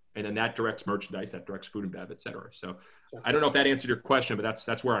stadium. And then that directs merchandise, that directs food and bev, et cetera. So I don't know if that answered your question, but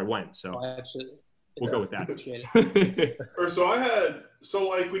that's where I went. So absolutely. We'll go with that. Appreciate it. So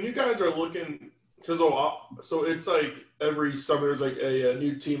like when you guys are looking, so it's like every summer there's like a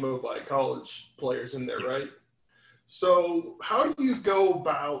new team of like college players in there, right? So how do you go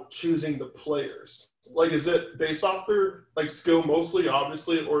about choosing the players? Like, is it based off their like skill mostly,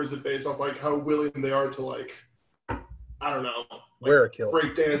 obviously, or is it based off like how willing they are to like, I don't know, like wear a kilt,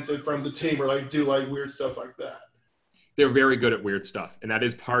 break dance in front of the team or like do like weird stuff like that? They're very good at weird stuff, and that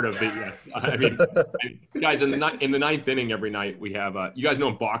is part of it. Yes, I mean, guys, in the ninth inning every night we have. You guys know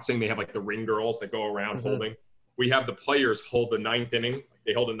in boxing they have like the ring girls that go around holding. We have the players hold the ninth inning.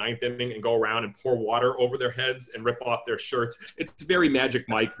 They hold a ninth inning and go around and pour water over their heads and rip off their shirts. It's very Magic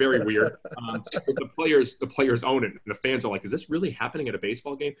Mike, very weird. But the players own it, and the fans are like, "Is this really happening at a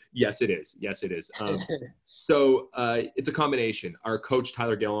baseball game?" Yes, it is. Yes, it is. So it's a combination. Our coach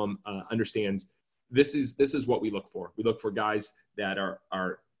Tyler Gillum understands this is what we look for. We look for guys that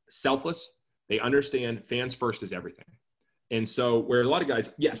are selfless. They understand fans first is everything. And so where a lot of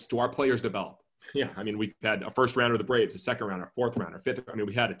guys, yes, do our players develop? Yeah, I mean, we've had a first rounder of the Braves, a second rounder, a fourth rounder, fifth. I mean,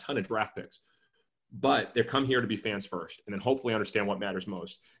 we had a ton of draft picks, but they come here to be fans first, and then hopefully understand what matters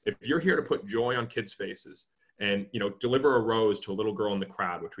most. If you're here to put joy on kids' faces, and deliver a rose to a little girl in the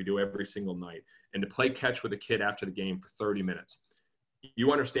crowd, which we do every single night, and to play catch with a kid after the game for 30 minutes,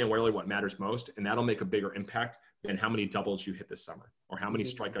 you understand really what matters most, and that'll make a bigger impact than how many doubles you hit this summer or how many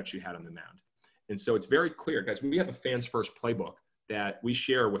strikeouts you had on the mound. And so it's very clear, guys. We have a fans first playbook that we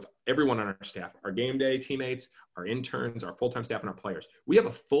share with everyone on our staff, our game day teammates, our interns, our full-time staff, and our players. We have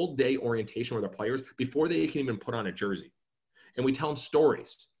a full day orientation with our players before they can even put on a jersey. And we tell them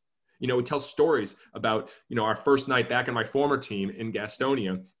stories. We tell stories about, our first night back in my former team in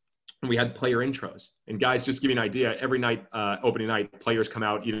Gastonia, and we had player intros. And guys, just to give you an idea, every night, opening night, players come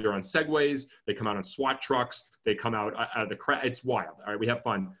out either on Segways, they come out on SWAT trucks, they come out of the crowd. It's wild. All right, we have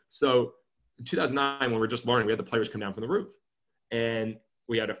fun. So in 2009, when we were just learning, we had the players come down from the roof. And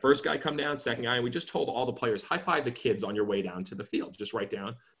we had a first guy come down, second guy, and we just told all the players, high five the kids on your way down to the field, just right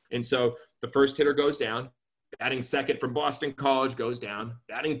down. And so the first hitter goes down, batting second from Boston College goes down,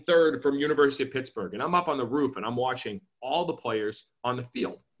 batting third from University of Pittsburgh. And I'm up on the roof and I'm watching all the players on the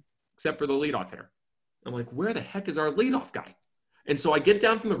field, except for the leadoff hitter. I'm like, where the heck is our leadoff guy? And so I get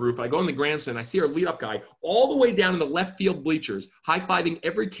down from the roof, I go in the grandstand, I see our leadoff guy all the way down in the left field bleachers, high-fiving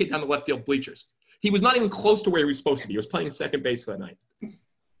every kid down the left field bleachers. He was not even close to where he was supposed to be. He was playing second base for that night.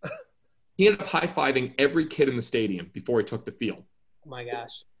 He ended up high-fiving every kid in the stadium before he took the field. Oh, my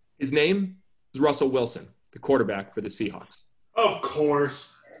gosh. His name is Russell Wilson, the quarterback for the Seahawks. Of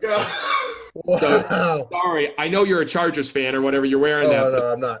course. Yeah. Wow. So, sorry, I know you're a Chargers fan or whatever you're wearing.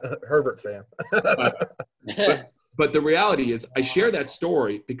 No, I'm not. Herbert fan. But the reality is I share that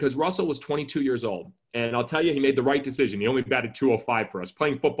story because Russell was 22 years old. And I'll tell you, he made the right decision. He only batted 205 for us.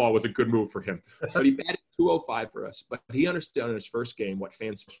 Playing football was a good move for him. But he batted 205 for us. But he understood in his first game what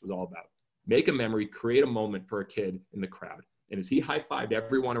fans was all about. Make a memory, create a moment for a kid in the crowd. And as he high-fived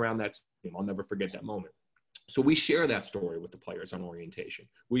everyone around that stadium, I'll never forget that moment. So we share that story with the players on orientation.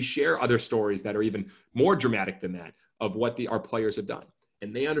 We share other stories that are even more dramatic than that of what our players have done.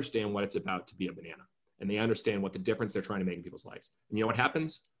 And they understand what it's about to be a banana. And they understand what the difference they're trying to make in people's lives. And you know what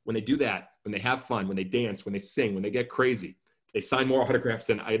happens? When they do that, when they have fun, when they dance, when they sing, when they get crazy, they sign more autographs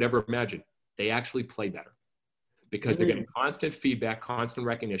than I'd ever imagined. They actually play better because they're getting constant feedback, constant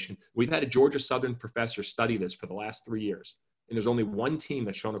recognition. We've had a Georgia Southern professor study this for the last 3 years. And there's only one team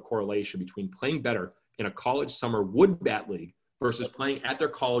that's shown a correlation between playing better in a college summer wood bat league versus playing at their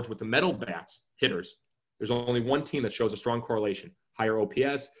college with the metal bats hitters. There's only one team that shows a strong correlation. Higher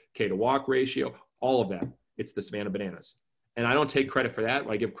OPS, K to walk ratio, all of that. It's the Savannah Bananas. And I don't take credit for that.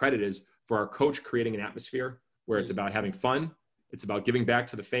 What I give credit is for our coach creating an atmosphere where it's about having fun. It's about giving back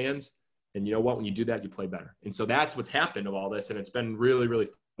to the fans. And you know what? When you do that, you play better. And so that's what's happened of all this. And it's been really, really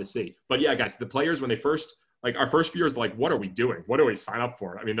fun to see. But yeah, guys, the players, when they first, like our first few years, like, what are we doing? What do we sign up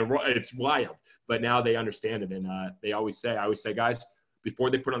for? I mean, it's wild. But now they understand it. And I always say, guys, before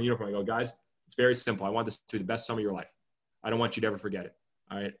they put on the uniform, I go, guys, it's very simple. I want this to be the best summer of your life. I don't want you to ever forget it.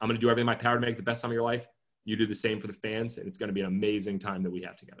 All right. I'm going to do everything in my power to make it the best summer of your life. You do the same for the fans, and it's going to be an amazing time that we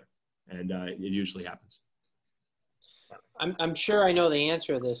have together. And it usually happens. I'm sure I know the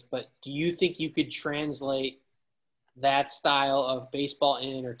answer to this, but do you think you could translate that style of baseball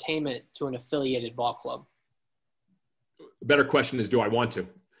and entertainment to an affiliated ball club? The better question is, do I want to?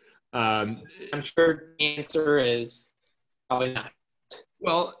 I'm sure the answer is probably not.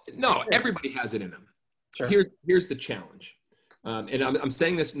 Well, no, everybody has it in them. Sure. Here's the challenge. And I'm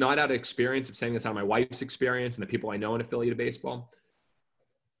saying this not out of experience. I'm saying this out of my wife's experience and the people I know in affiliated baseball.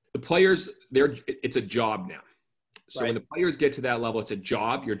 The players, it's a job now. So when the players get to that level, it's a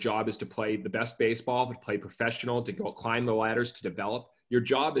job. Your job is to play the best baseball, to play professional, to go climb the ladders, to develop. Your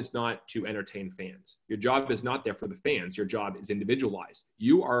job is not to entertain fans. Your job is not there for the fans. Your job is individualized.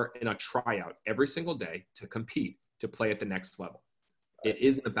 You are in a tryout every single day to compete, to play at the next level. It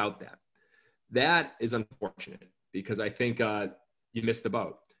isn't about that. That is unfortunate because I think you missed the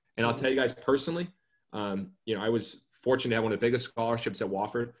boat. And I'll tell you guys personally, I was fortunate to have one of the biggest scholarships at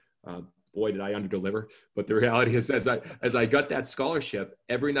Wofford. Boy, did I underdeliver. But the reality is, as I got that scholarship,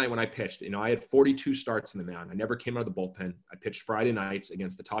 every night when I pitched, I had 42 starts in the mound. I never came out of the bullpen. I pitched Friday nights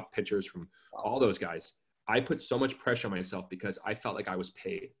against the top pitchers from all those guys. I put so much pressure on myself because I felt like I was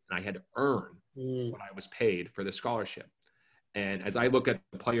paid, and I had to earn what I was paid for the scholarship. And as I look at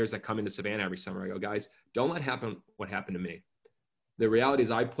the players that come into Savannah every summer, I go, guys, don't let happen what happened to me. The reality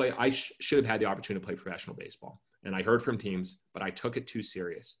is I should have had the opportunity to play professional baseball. And I heard from teams, but I took it too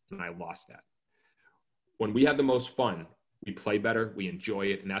serious, and I lost that. When we have the most fun, we play better, we enjoy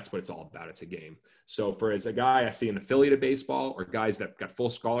it, and that's what it's all about. It's a game. So as a guy I see in affiliated baseball or guys that got full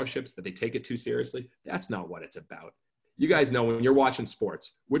scholarships that they take it too seriously, that's not what it's about. You guys know when you're watching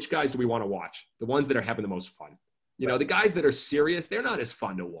sports, which guys do we want to watch? The ones that are having the most fun. The guys that are serious, they're not as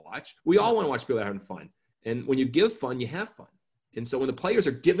fun to watch. We all want to watch people that are having fun. And when you give fun, you have fun. And so when the players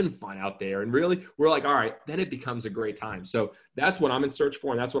are given fun out there and really we're like, all right, then it becomes a great time. So that's what I'm in search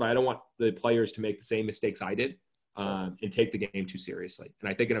for. And that's what I don't want the players to make the same mistakes I did and take the game too seriously. And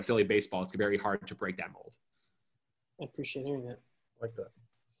I think in affiliate baseball, it's very hard to break that mold. I appreciate hearing that. Like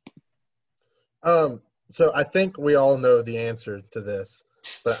that. So I think we all know the answer to this,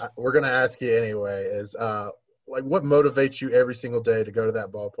 but we're going to ask you anyway is what motivates you every single day to go to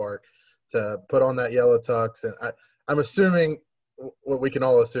that ballpark, to put on that yellow tux? And I'm assuming what we can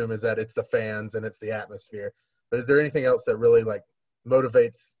all assume is that it's the fans and it's the atmosphere. But is there anything else that really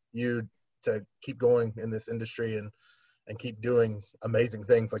motivates you to keep going in this industry and keep doing amazing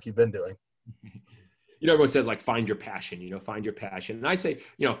things like you've been doing? Everyone says find your passion, find your passion. And I say,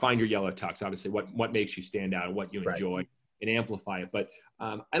 find your yellow tux, obviously what makes you stand out and what you enjoy and amplify it. But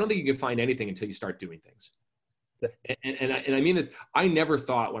I don't think you can find anything until you start doing things. And I mean this, I never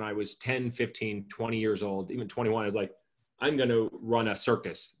thought when I was 10, 15, 20 years old, even 21, I was like, I'm going to run a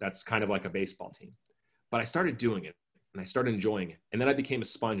circus that's kind of like a baseball team. But I started doing it and I started enjoying it. And then I became a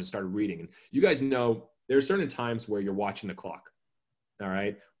sponge and started reading. And you guys know there are certain times where you're watching the clock. All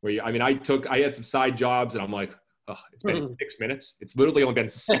right. I had some side jobs and I'm like, oh, it's been 6 minutes. It's literally only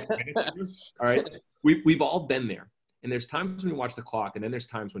been 6 minutes. All right. We've all been there. And there's times when you watch the clock and then there's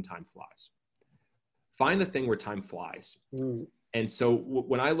times when time flies. Find the thing where time flies. And so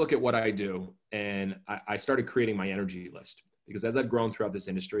when I look at what I do, and I started creating my energy list, because as I've grown throughout this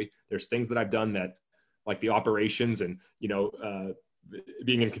industry, there's things that I've done that, like the operations and,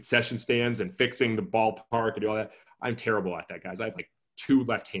 being in concession stands and fixing the ballpark and do all that. I'm terrible at that, guys. I have 2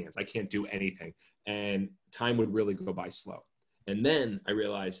 left hands. I can't do anything. And time would really go by slow. And then I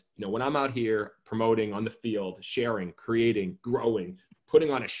realized, when I'm out here promoting on the field, sharing, creating, growing,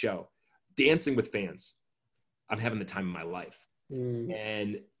 putting on a show, dancing with fans, I'm having the time of my life.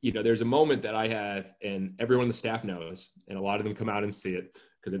 And, there's a moment that I have, and everyone on the staff knows, and a lot of them come out and see it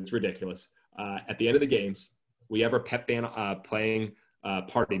because it's ridiculous. At the end of the games, we have our pep band playing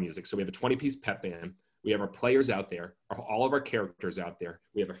party music. So we have a 20-piece pep band. We have our players out there, all of our characters out there.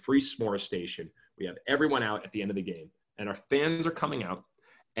 We have a free s'more station. We have everyone out at the end of the game. And our fans are coming out,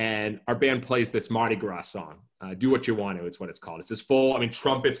 and our band plays this Mardi Gras song. Do What You Want To, it's what it's called. It's this full,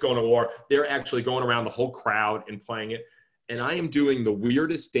 trumpets going to war. They're actually going around the whole crowd and playing it. And I am doing the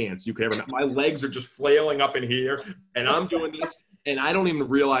weirdest dance you could ever. My legs are just flailing up in here, and I'm doing this, and I don't even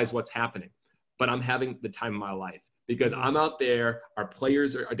realize what's happening. But I'm having the time of my life because I'm out there. Our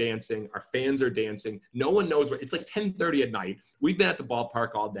players are dancing. Our fans are dancing. No one knows what. It's 10:30 at night. We've been at the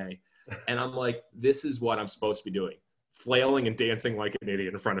ballpark all day, and I'm like, this is what I'm supposed to be doing. Flailing and dancing like an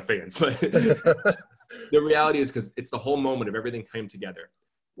idiot in front of fans. But the reality is, because it's the whole moment of everything came together.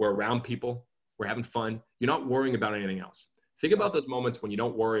 We're around people. We're having fun. You're not worrying about anything else. Think about those moments when you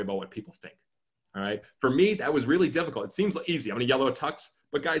don't worry about what people think. All right. For me, that was really difficult. It seems easy. I'm in a yellow tux.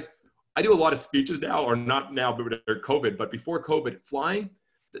 But guys, I do a lot of speeches now, or not now, but during COVID. But before COVID, flying,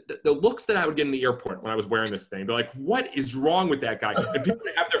 the looks that I would get in the airport when I was wearing this thing, they're like, what is wrong with that guy? And people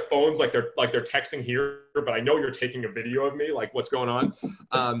have their phones like they're texting here, but I know you're taking a video of me, like what's going on.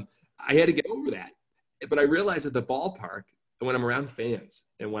 I had to get over that. But I realize at the ballpark, when I'm around fans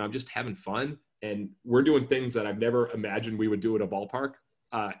and when I'm just having fun and we're doing things that I've never imagined we would do at a ballpark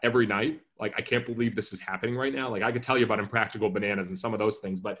every night. Like, I can't believe this is happening right now. Like, I could tell you about Impractical Bananas and some of those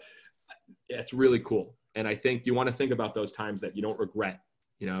things, but it's really cool. And I think you want to think about those times that you don't regret.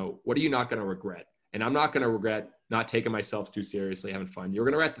 You know, what are you not going to regret? And I'm not going to regret not taking myself too seriously, having fun. You're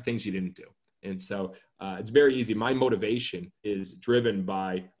going to regret the things you didn't do. And so it's very easy. My motivation is driven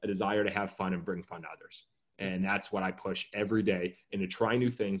by a desire to have fun and bring fun to others. And that's what I push every day, and to try new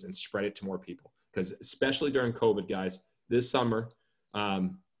things and spread it to more people. Because especially during COVID, guys, this summer,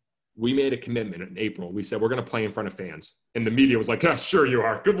 we made a commitment in April. We said, we're going to play in front of fans. And the media was like, yeah, sure you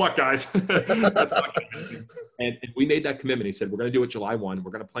are. Good luck, guys. That's not going to happen. And we made that commitment. He said, we're going to do it July 1.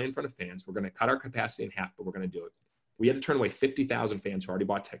 We're going to play in front of fans. We're going to cut our capacity in half, but we're going to do it. We had to turn away 50,000 fans who already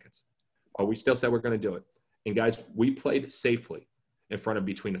bought tickets. But we still said we're going to do it. And guys, we played safely in front of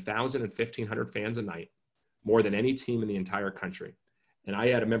between 1,000 and 1,500 fans a night, more than any team in the entire country. And I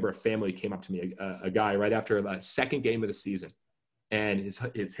had a member of family came up to me, a guy right after the second game of the season. And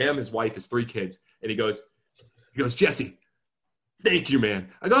it's him, his wife, his 3 kids. And he goes, Jesse, thank you, man.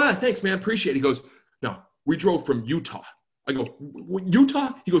 I go, thanks, man. Appreciate it. He goes, no, we drove from Utah. I go,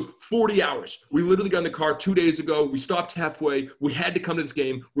 Utah? He goes, 40 hours. We literally got in the car 2 days ago. We stopped halfway. We had to come to this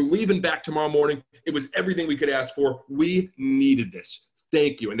game. We're leaving back tomorrow morning. It was everything we could ask for. We needed this.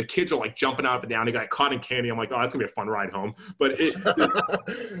 Thank you. And the kids are like jumping up and down. They got cotton candy. I'm like, oh, that's going to be a fun ride home. But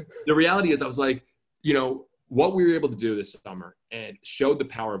the reality is I was like, you know, what we were able to do this summer and showed the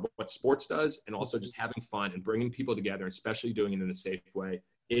power of what sports does, and also just having fun and bringing people together, especially doing it in a safe way.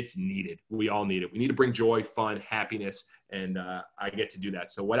 It's needed. We all need it. We need to bring joy, fun, happiness, and I get to do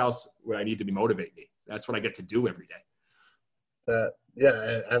that. So what else would I need to be motivate me? That's what I get to do every day.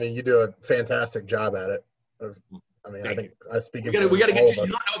 Yeah, I mean, you do a fantastic job at it. I think I speak. We got to get. You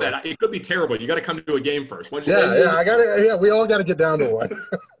don't know that it could be terrible. You got to come to a game first. We all got to get down to one.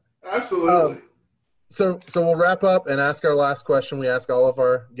 Absolutely. So we'll wrap up and ask our last question. We ask all of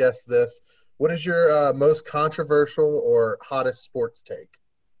our guests this: what is your most controversial or hottest sports take?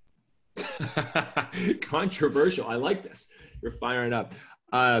 Controversial. I like this. You're firing up.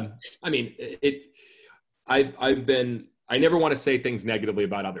 I mean, I never want to say things negatively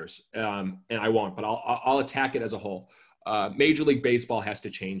about others, and I won't, but I'll attack it as a whole. Major League Baseball has to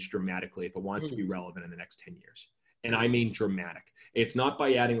change dramatically if it wants to be relevant in the next 10 years. And I mean dramatic. It's not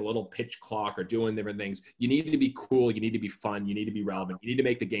by adding a little pitch clock or doing different things. You need to be cool. You need to be fun. You need to be relevant. You need to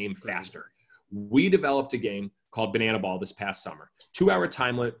make the game faster. We developed a game called Banana Ball this past summer. 2-hour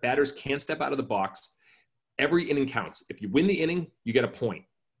time limit. Batters can't step out of the box. Every inning counts. If you win the inning, you get a point.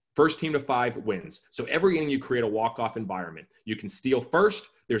 First team to 5 wins. So every inning you create a walk-off environment. You can steal first.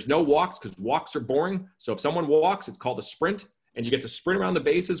 There's no walks because walks are boring. So if someone walks, it's called a sprint, and you get to sprint around the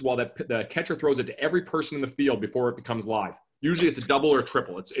bases while the catcher throws it to every person in the field before it becomes live. Usually it's a double or a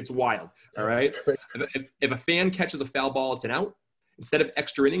triple. It's wild, all right? If a fan catches a foul ball, it's an out. Instead of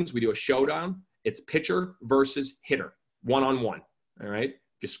extra innings, we do a showdown. It's pitcher versus hitter, 1-on-1, all right?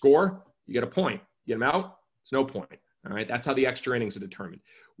 If you score, you get a point. You get them out, it's no point, all right? That's how the extra innings are determined.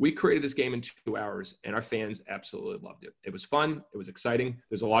 We created this game in 2 hours, and our fans absolutely loved it. It was fun. It was exciting.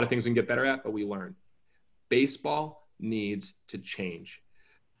 There's a lot of things we can get better at, but we learned. Baseball needs to change.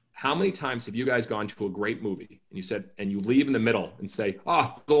 How many times have you guys gone to a great movie and you leave in the middle and say,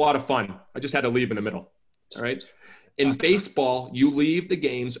 oh, it was a lot of fun. I just had to leave in the middle. All right. In baseball, you leave the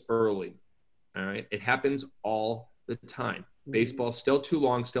games early. All right. It happens all the time. Baseball's still too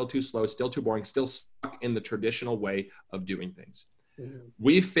long, still too slow, still too boring, still stuck in the traditional way of doing things.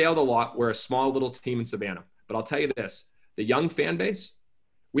 We failed a lot. We're a small little team in Savannah. But I'll tell you this, the young fan base,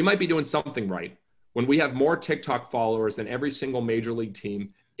 we might be doing something right when we have more TikTok followers than every single major league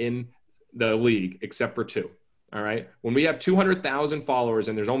team in the league, except for 2. All right. When we have 200,000 followers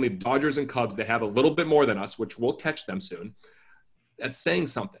and there's only Dodgers and Cubs that have a little bit more than us, which we'll catch them soon, that's saying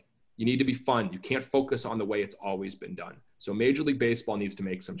something. You need to be fun. You can't focus on the way it's always been done. So Major League Baseball needs to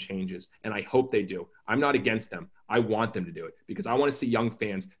make some changes, and I hope they do. I'm not against them. I want them to do it because I want to see young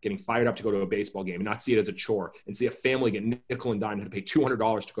fans getting fired up to go to a baseball game and not see it as a chore and see a family get nickel and dime and have to pay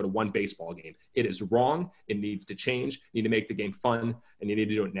 $200 to go to one baseball game. It is wrong. It needs to change. You need to make the game fun, and you need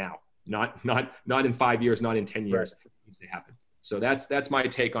to do it now. Not in 5 years, not in 10 years. Right. It needs to happen. So that's my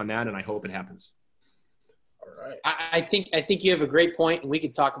take on that, and I hope it happens. All right. I think you have a great point, and we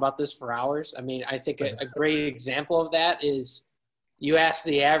could talk about this for hours. I mean, I think a great example of that is you ask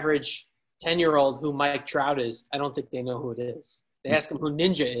the average 10-year-old who Mike Trout is. I don't think they know who it is. They ask them who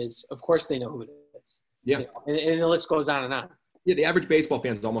Ninja is. Of course they know who it is. Yeah. You know, and the list goes on and on. Yeah, the average baseball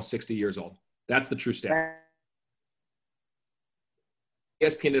fan is almost 60 years old. That's the true stat.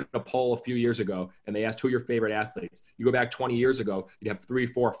 ESPN did a poll a few years ago, and they asked who are your favorite athletes. You go back 20 years ago, you'd have 3,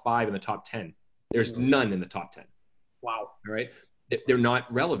 4, 5 in the top 10. There's none in the top 10. Wow. All right. They're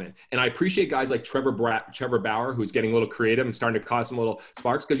not relevant. And I appreciate guys like Trevor Bauer, who's getting a little creative and starting to cause some little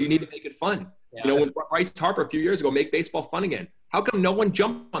sparks, because you need to make it fun. Yeah. You know, when Bryce Harper a few years ago, make baseball fun again. How come no one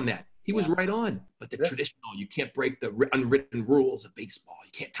jumped on that? He was right on. But the traditional, you can't break the unwritten rules of baseball.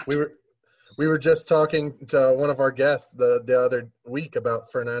 You can't touch it. We were just talking to one of our guests the other week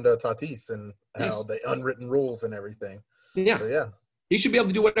about Fernando Tatis and how the unwritten rules and everything. Yeah. So, yeah. He should be able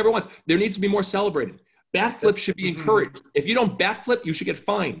to do whatever he wants. There needs to be more celebrated. Bat flips should be encouraged. If you don't bat flip, you should get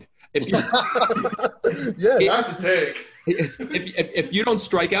fined. If you not to take. If you don't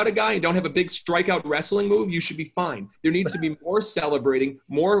strike out a guy and don't have a big strikeout wrestling move, you should be fined. There needs to be more celebrating,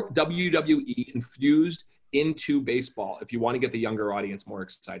 more WWE infused into baseball if you want to get the younger audience more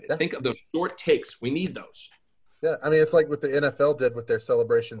excited. Yeah. Think of those short takes. We need those. Yeah, I mean, it's like what the NFL did with their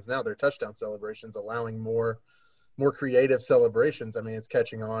celebrations now, their touchdown celebrations, allowing more creative celebrations. I mean, it's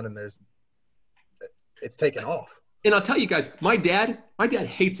catching on, and it's taken off. And I'll tell you guys, my dad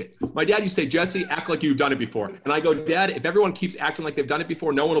hates it. My dad used to say, Jesse, act like you've done it before. And I go, Dad, if everyone keeps acting like they've done it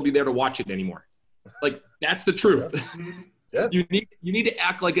before, no one will be there to watch it anymore. Like, that's the truth. Yeah. You need to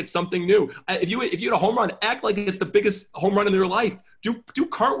act like it's something new. If you had a home run, act like it's the biggest home run in their life. Do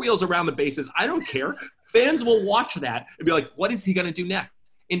cartwheels around the bases. I don't care. Fans will watch that and be like, what is he going to do next?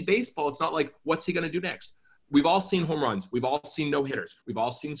 In baseball, it's not like, what's he going to do next? We've all seen home runs. We've all seen no-hitters. We've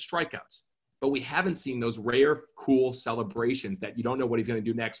all seen strikeouts. But we haven't seen those rare, cool celebrations that you don't know what he's going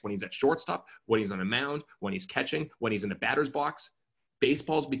to do next when he's at shortstop, when he's on a mound, when he's catching, when he's in the batter's box.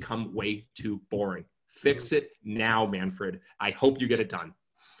 Baseball's become way too boring. Fix it now, Manfred. I hope you get it done.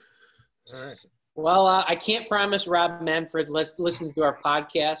 All right. Well, I can't promise Rob Manfred listens to our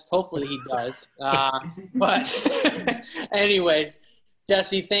podcast. Hopefully he does. But anyways,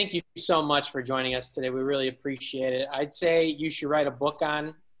 Jesse, thank you so much for joining us today. We really appreciate it. I'd say you should write a book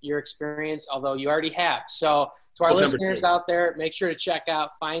on your experience, although you already have. So to our listeners out there, make sure to check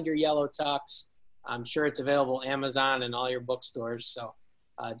out Find Your Yellow Tux. I'm sure it's available Amazon and all your bookstores. So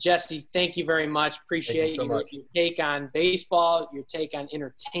Jesse, thank you very much. Appreciate your take on baseball, your take on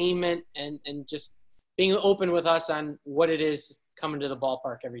entertainment, and just being open with us on what it is coming to the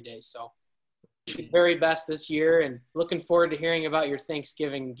ballpark every day. So the very best this year, and looking forward to hearing about your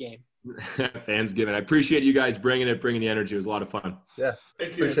Thanksgiving game. Fansgiving. I appreciate you guys bringing the energy. It was a lot of fun. Yeah,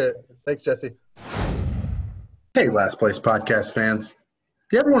 Thank you. appreciate it. Thanks, Jesse. Hey, Last Place Podcast fans.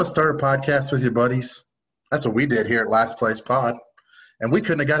 Do you ever want to start a podcast with your buddies? That's what we did here at Last Place Pod. And we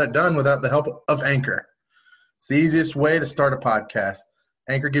couldn't have got it done without the help of Anchor. It's the easiest way to start a podcast.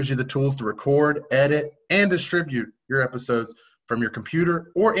 Anchor gives you the tools to record, edit, and distribute your episodes from your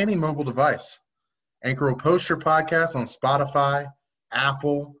computer or any mobile device. Anchor will post your podcast on Spotify,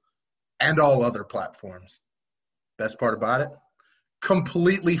 Apple, and all other platforms. Best part about it?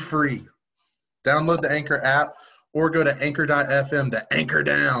 Completely free. Download the Anchor app or go to anchor.fm to anchor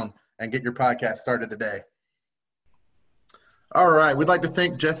down and get your podcast started today. All right. We'd like to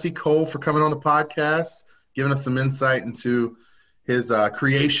thank Jesse Cole for coming on the podcast, giving us some insight into his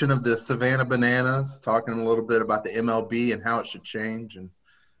creation of the Savannah Bananas, talking a little bit about the MLB and how it should change, and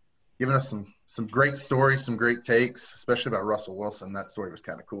giving us some great stories, some great takes, especially about Russell Wilson. That story was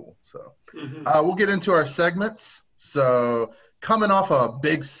kind of cool. So we'll get into our segments. So coming off a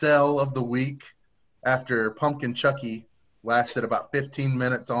big sell of the week after Pumpkin Chucky lasted about 15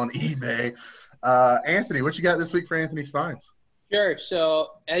 minutes on eBay. Anthony, what you got this week for Anthony's Finds? Sure. So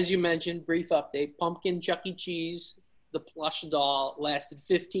as you mentioned, brief update, Pumpkin Chuck E. Cheese, the plush doll, lasted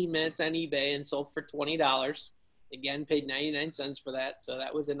 15 minutes on eBay and sold for $20. Again, paid 99 cents for that, so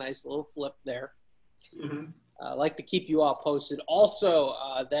that was a nice little flip there. I'd like to keep you all posted. Also,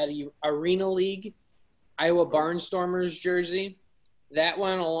 that Arena League Iowa Barnstormers jersey, that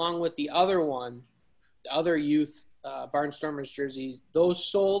one along with the other one, the other youth Barnstormers jerseys, those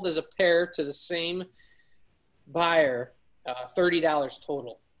sold as a pair to the same buyer, $30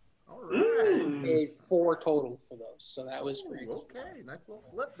 total. All right. Paid $4 total for those, so that was great. Okay, nice little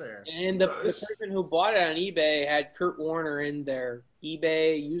flip there. And the person who bought it on eBay had Kurt Warner in their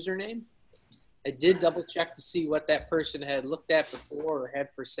eBay username. I did double check to see what that person had looked at before or had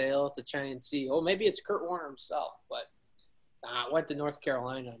for sale to try and see. Oh, maybe it's Kurt Warner himself, but it went to North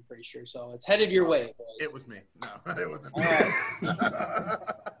Carolina, I'm pretty sure. So it's headed your way, boys. It was me. No, it wasn't me. All right.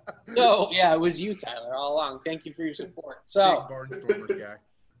 So, yeah, it was you, Tyler, all along. Thank you for your support. So, big Barnstormers guy.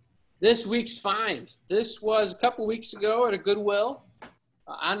 This week's find. This was a couple weeks ago at a Goodwill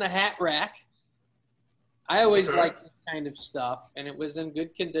on the hat rack. I always like this kind of stuff, and it was in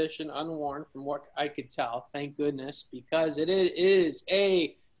good condition, unworn from what I could tell. Thank goodness, because it is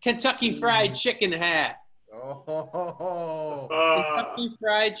a Kentucky Fried Chicken hat. Oh, Kentucky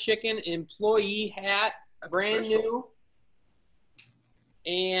Fried Chicken employee hat, that's brand official.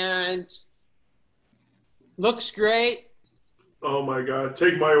 new, and looks great. Oh my God!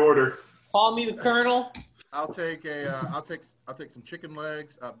 Take my order. Call me the Colonel. I'll take some chicken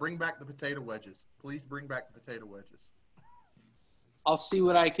legs. Bring back the potato wedges. Please bring back the potato wedges. I'll see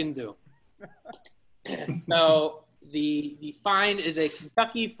what I can do. So the find is a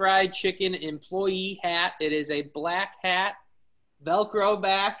Kentucky Fried Chicken employee hat. It is a black hat, Velcro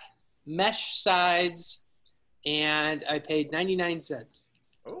back, mesh sides, and I paid 99 cents.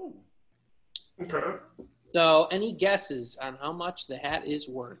 Oh, Okay. So any guesses on how much the hat is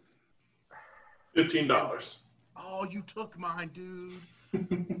worth? $15. oh, you took mine, dude.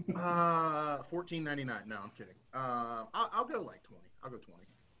 $14.99. No, I'm kidding. I'll go like 20. I'll go 20.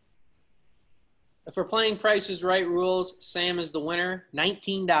 If we're playing Price is Right rules, Sam is the winner.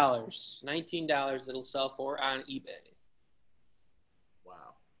 $19. $19 it'll sell for on eBay. Wow.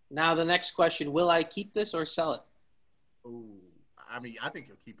 Now the next question, will I keep this or sell it? Ooh, I mean, I think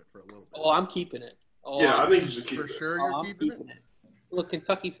you'll keep it for a little bit. Oh, I'm keeping it. Oh, Yeah, I think you should keep for it. sure, Oh, you're I'm keeping it. Look,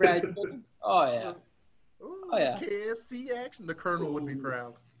 Kentucky Fried Chicken. Oh, yeah. Ooh, Oh, yeah. KFC action. The Colonel would be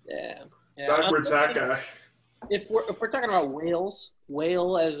proud. Yeah. Yeah. Backwards hat guy. If we're talking about whales,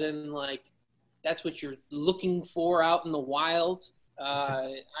 whale as in like that's what you're looking for out in the wild,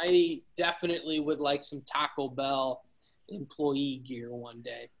 I definitely would like some Taco Bell employee gear one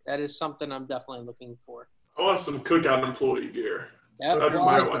day. That is something I'm definitely looking for. I want some cookout employee gear. Yeah, That's well,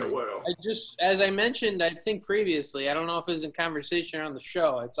 my listening. white whale. I just, as I mentioned, I think previously, I don't know if it was in conversation on the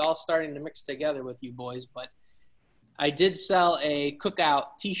show. It's all starting to mix together with you boys, but I did sell a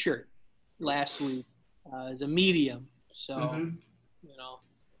cookout T-shirt last week as a medium. So, you know,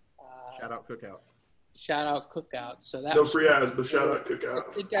 Shout out Cookout. shout out cookout. So that No was, free ads, but shout out I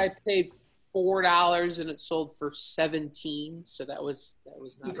cookout. think I paid $4 and it sold for $17. So that was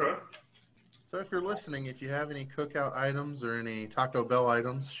not Okay. So if you're listening, if you have any Cookout items or any Taco Bell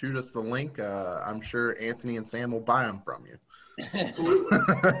items, shoot us the link. I'm sure Anthony and Sam will buy them from you. Absolutely.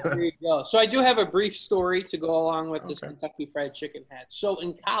 There you go. So I do have a brief story to go along with this Okay. Kentucky Fried Chicken hat. So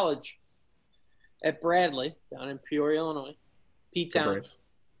in college at Bradley, down in Peoria, Illinois, The P-Town, Braves.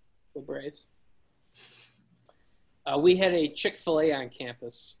 the Braves, we had a Chick-fil-A on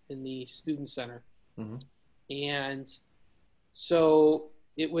campus in the student center. Mhm. And so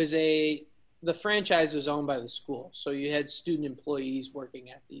it was the franchise was owned by the school. So you had student employees working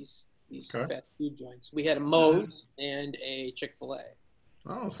at these Okay. fast food joints. We had a Moe's and a Chick-fil-A.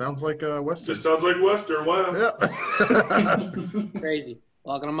 Oh, sounds like Western. Just sounds like Western. Wow. Yeah. Crazy.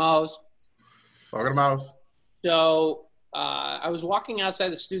 Welcome to Moe's. Talking about. So I was walking outside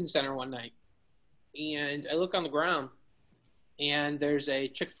the student center one night, and I look on the ground, and there's a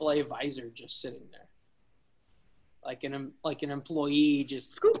Chick-fil-A visor just sitting there, like an employee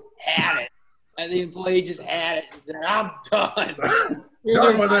just had it, and the employee just had it and said, "I'm done."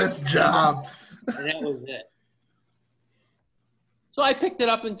 Done with this job. And that was it. So I picked it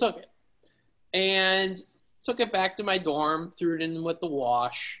up and took it, and took it back to my dorm, threw it in with the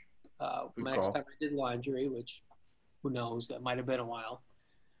wash. Good Next call. time I did laundry, which who knows, that might have been a while.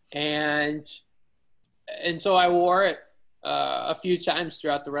 And so I wore it a few times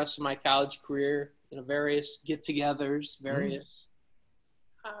throughout the rest of my college career, various get-togethers, various.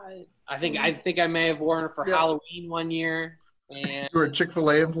 I think I may have worn it for Halloween one year. And You were a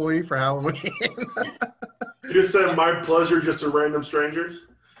Chick-fil-A employee for Halloween. You just said my pleasure just to random strangers.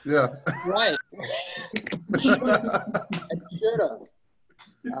 Yeah. right, I should have.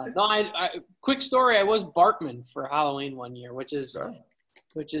 No, quick story. I was Bartman for Halloween one year, which is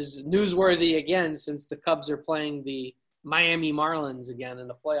newsworthy again since the Cubs are playing the Miami Marlins again in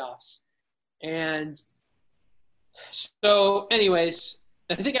the playoffs. And so, anyways,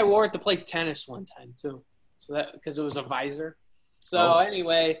 I think I wore it to play tennis one time too. So that because it was a visor. So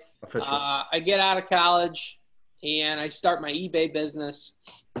anyway, Official. I get out of college and I start my eBay business.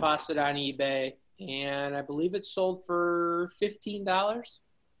 Toss it on eBay, and I believe it sold for $15.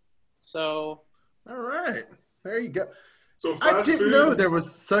 So, All right. There you go. So I fast didn't food. know there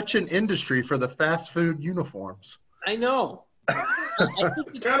was such an industry for the fast food uniforms. I know. I think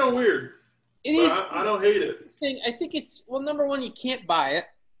It's kind of weird. it is But I don't hate it. interesting. I think it's number one, you can't buy it,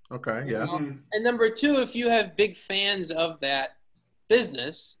 Okay, yeah. and number two, if you have big fans of that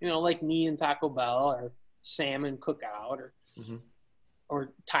business, like me and Taco Bell or Sam and Cookout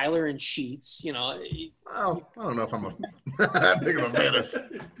or Tyler in Sheets, you know. Well, I don't know if I'm that big of a fan of,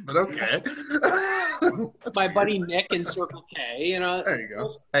 but okay. My buddy Nick in Circle K, you know. There you go.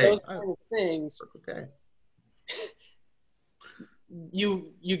 Those kind of things. Okay.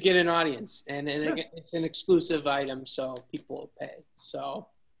 You get an audience, and it's an exclusive item, so people will pay. So,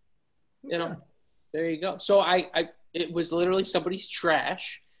 you know, there you go. So it was literally somebody's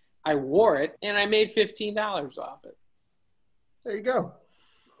trash. I wore it, and I made $15 off it. There you go.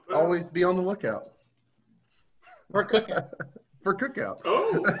 Always be on the lookout. For cookout. For cookout.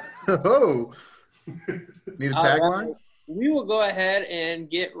 Oh. Oh. Need a tagline? Right. We will go ahead and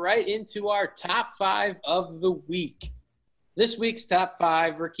get right into our top 5 of the week. This week's top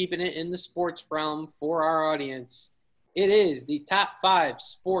 5, we're keeping it in the sports realm for our audience. It is the top 5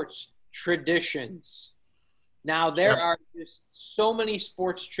 sports traditions. Now, there are just so many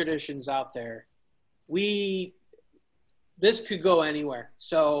sports traditions out there. This could go anywhere.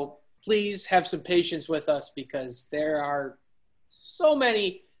 So please have some patience with us because there are so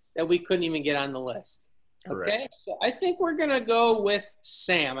many that we couldn't even get on the list. Okay? Correct. So I think we're going to go with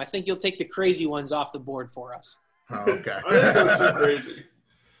Sam. I think you'll take the crazy ones off the board for us. Oh, okay. I think that's too crazy.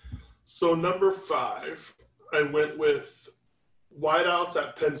 So number 5, I went with wideouts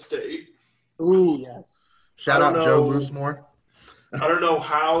at Penn State. Ooh, yes. Shout out Joe Loosemore. I don't know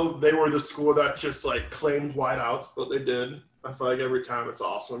how they were the school that just like claimed wideouts, but they did. I feel like every time it's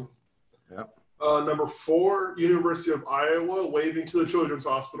awesome. Yep. Number 4, University of Iowa, waving to the Children's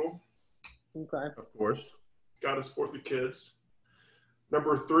Hospital. Okay. Of course. Got to support the kids.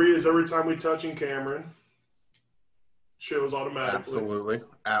 Number 3 is Every Time We Touch in Cameron. Shows automatically.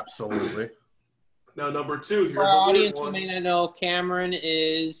 Absolutely. Now, number 2, here's For our a weird audience who one. may not know, Cameron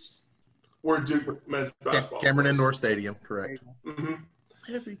is Where Duke men's basketball Cameron plays. Indoor Stadium, correct. Mm-hmm.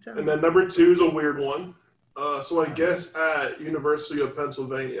 Every time. And then number 2 is a weird one. So I guess at University of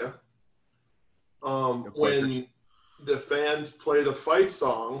Pennsylvania, when the fans play the fight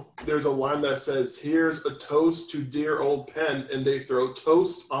song, there's a line that says, "Here's a toast to dear old Penn," and they throw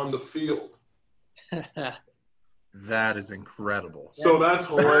toast on the field. That is incredible. So that's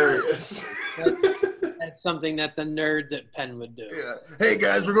hilarious. that's something that the nerds at Penn would do. Yeah. Hey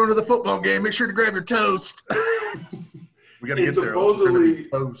guys, we're going to the football game. Make sure to grab your toast. We got to get there. It's gonna be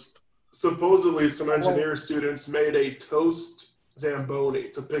toast. Supposedly, some engineer students made a toast Zamboni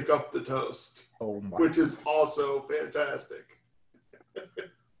to pick up the toast, which is also fantastic.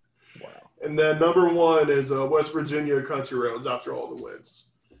 Wow. And then number 1 is West Virginia country roads after all the wins,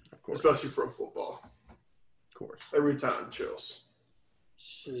 Of course. especially for football. Of course. Every time, chills.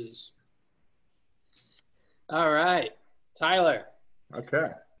 Jeez. All right. Tyler.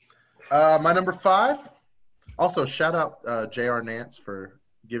 Okay. My number 5. Also, shout out J.R. Nance for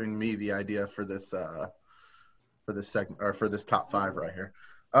giving me the idea for this segment or for this top 5 right here.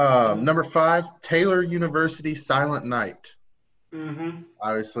 Number 5, Taylor University Silent Night. Mm-hmm.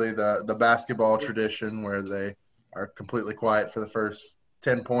 Obviously, the basketball tradition where they are completely quiet for the first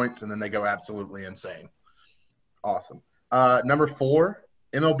 10 points and then they go absolutely insane. Awesome. Number 4,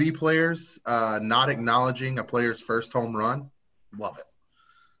 MLB players not acknowledging a player's first home run. Love it.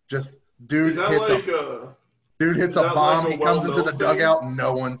 Just dude hits a bomb. He comes into the dugout. And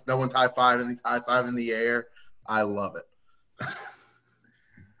no one's high-fiving the air. I love it.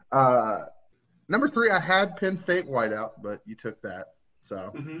 Number 3, I had Penn State whiteout, but you took that.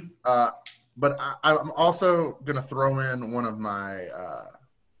 So, but I'm also gonna throw in one of my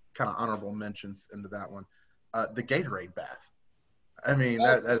kind of honorable mentions into that one. The Gatorade bath. I mean,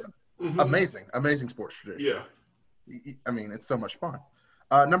 that's amazing sports tradition. Yeah. I mean, it's so much fun.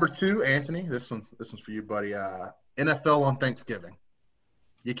 Number 2, Anthony. This one's for you, buddy. NFL on Thanksgiving.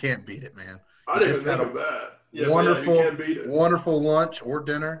 You can't beat it, man. I didn't even think of that. Yeah, wonderful, you can't beat it. wonderful lunch or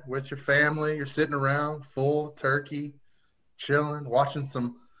dinner with your family. You're sitting around, full turkey, chilling, watching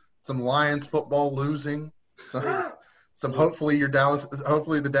some Lions football losing. Hopefully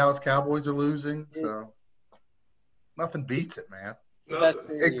the Dallas Cowboys are losing. So nothing beats it, man.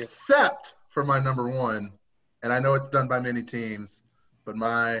 Except for my number 1, and I know it's done by many teams, but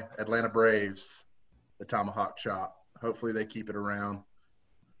my Atlanta Braves, the tomahawk chop. Hopefully they keep it around.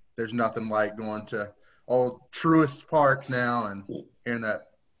 There's nothing like going to old Truist Park now and hearing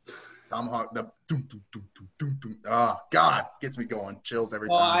that tomahawk. God, gets me going. Chills every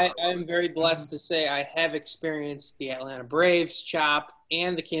time. I'm very blessed to say I have experienced the Atlanta Braves chop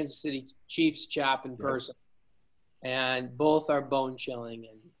and the Kansas City Chiefs chop in person. And both are bone chilling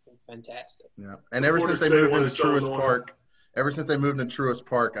and fantastic. Yeah. And ever since they moved into Truist Park,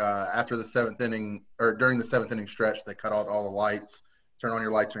 after the 7th inning or during the 7th inning stretch, they cut out all the lights, turn on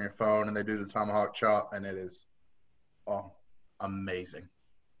your lights on your phone, and they do the tomahawk chop, and it is amazing.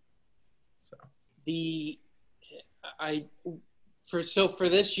 So for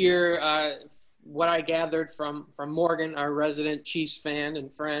this year, what I gathered from Morgan, our resident Chiefs fan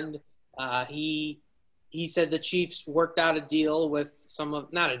and friend, he said the Chiefs worked out a deal with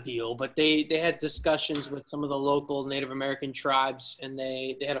not a deal, but they had discussions with some of the local Native American tribes, and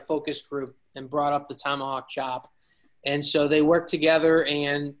they had a focus group and brought up the tomahawk chop. And so they worked together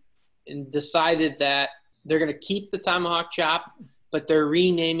and decided that they're going to keep the tomahawk chop, but they're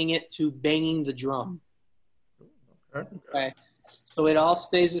renaming it to banging the drum. Okay. So it all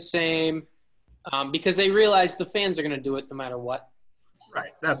stays the same because they realize the fans are going to do it no matter what.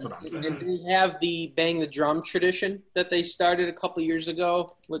 Right. That's what I'm saying. And they have the bang the drum tradition that they started a couple years ago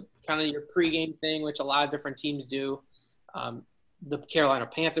with kind of your pregame thing, which a lot of different teams do. The Carolina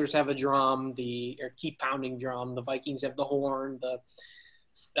Panthers have a drum, or keep pounding drum. The Vikings have the horn. The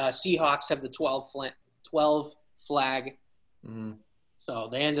Seahawks have the 12 flag. Mm-hmm. So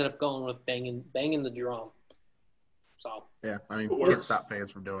they ended up going with banging the drum. So yeah, I mean, can't stop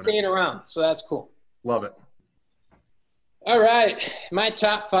fans from doing staying around. So that's cool. Love it. All right, my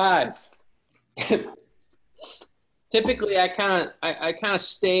top 5. Typically, I kind of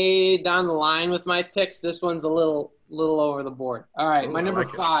stay down the line with my picks. This one's a little over the board. All right, my number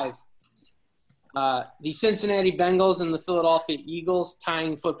 5. The Cincinnati Bengals and the Philadelphia Eagles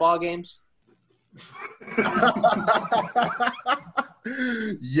tying football games.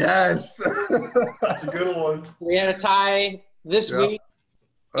 Yes. That's a good one. We had a tie this week.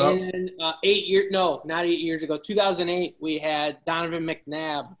 And 8 years ago, 2008, we had Donovan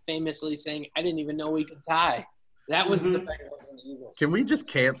McNabb famously saying, "I didn't even know we could tie." That was the Bengals and the Eagles. Can we just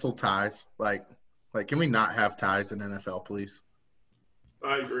cancel ties? Like, can we not have ties in NFL, please?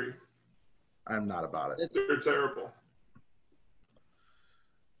 I agree. I'm not about it. They're terrible.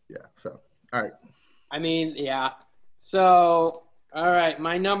 Yeah. So, all right. I mean, yeah. So, all right.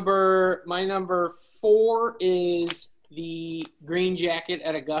 My number 4 is the green jacket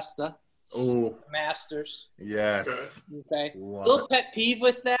at Augusta. Oh. Masters. Yes. Okay. Love Little it. pet peeve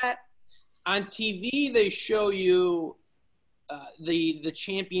with that. On TV, they show you the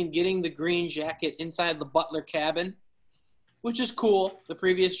champion getting the green jacket inside the Butler cabin, which is cool. The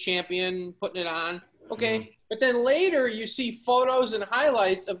previous champion putting it on. Okay. Mm-hmm. But then later you see photos and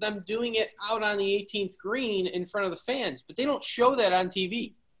highlights of them doing it out on the 18th green in front of the fans, but they don't show that on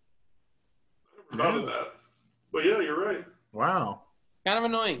TV. I never thought of that. But yeah, you're right. Wow. Kind of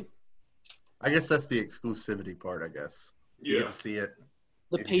annoying. I guess that's the exclusivity part, I guess. You get to see it.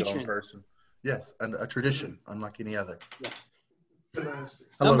 The patron. In person. Yes, and a tradition, unlike any other. Yeah. Hello,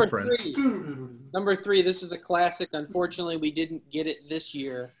 Number friends. 3. Number 3, this is a classic. Unfortunately, we didn't get it this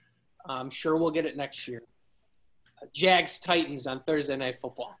year. I'm sure we'll get it next year. Jags-Titans on Thursday Night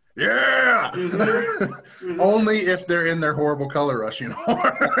Football. Yeah! Only if they're in their horrible color rush uniform.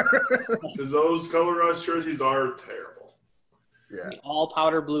 Because those color rush jerseys are terrible. Yeah. The all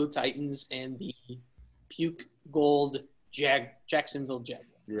powder blue Titans and the puke gold Jacksonville Jaguars.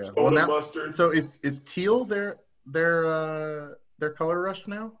 Yeah. Golden mustard. So is teal their color rush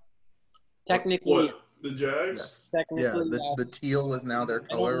now? Technically, what? The Jags? Yes. Technically, yeah. The teal is now their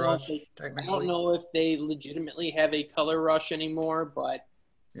color rush. I don't know if they legitimately have a color rush anymore, but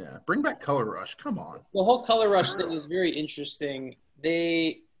yeah, bring back color rush. Come on. the whole color rush thing is very interesting.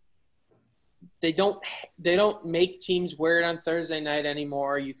 They don't make teams wear it on Thursday night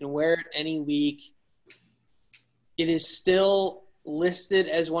anymore. You can wear it any week. It is still listed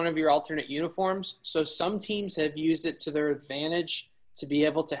as one of your alternate uniforms. So some teams have used it to their advantage to be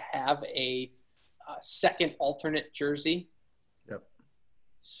able to have a second alternate jersey. Yep.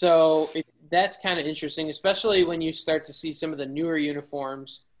 So that's kind of interesting, especially when you start to see some of the newer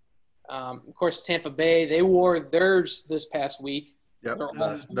uniforms. Of course, Tampa Bay, they wore theirs this past week. Yep.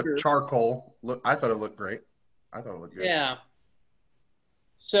 The charcoal look. I thought it looked great. I thought it looked good. Yeah.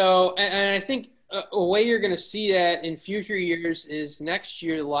 So, and I think a way you're going to see that in future years is next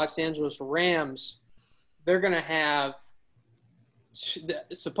year, the Los Angeles Rams, they're going to have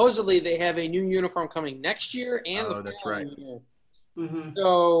supposedly they have a new uniform coming next year and the following year. Mm-hmm.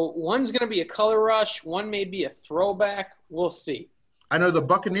 So one's going to be a color rush. One may be a throwback. We'll see. I know the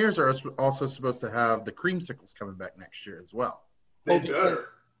Buccaneers are also supposed to have the creamsicles coming back next year as well. They better.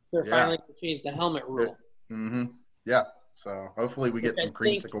 They're finally going to change the helmet rule. Mm-hmm. Yeah. So hopefully we get some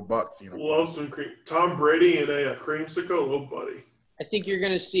creamsicle bucks. Love some cream. Tom Brady and a creamsicle, oh buddy. I think you're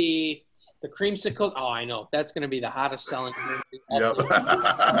going to see the creamsicle. Oh, I know. That's going to be the hottest selling. Yep.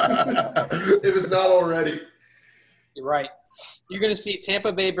 If it's not already. You're right. You're going to see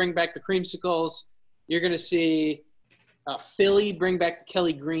Tampa Bay bring back the creamsicles. You're going to see Philly bring back the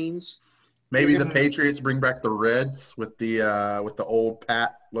Kelly Greens. Maybe the Patriots bring back the Reds with the old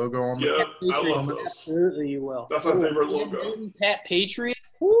Pat logo on them. Yeah, I love those. Absolutely, you will. That's my favorite logo. Pat Patriot.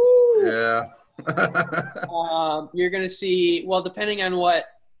 Woo! Yeah. You're going to see, well, depending on what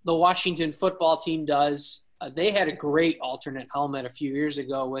the Washington football team does, they had a great alternate helmet a few years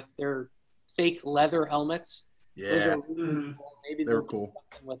ago with their fake leather helmets. Yeah. Those are really cool. Maybe they're they'll do cool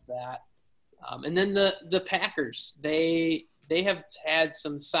something with that. And then the Packers, they have had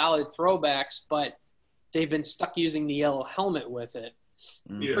some solid throwbacks, but they've been stuck using the yellow helmet with it.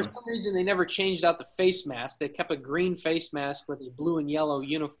 Yeah. For some reason, they never changed out the face mask. They kept a green face mask with a blue and yellow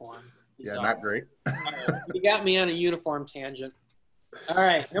uniform. Yeah, not great. You got me on a uniform tangent. All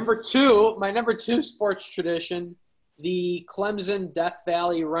right, my number two sports tradition, the Clemson Death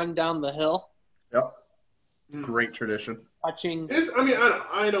Valley run down the hill. Yep. Great tradition. I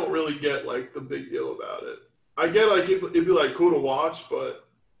don't really get like the big deal about it. I get like it'd be like cool to watch, but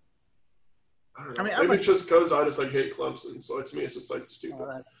I don't know. Maybe it's just because I just like hate Clemson, so to me it's just like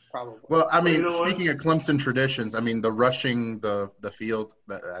stupid. Probably. Well, I mean, speaking of Clemson traditions, I mean the rushing the field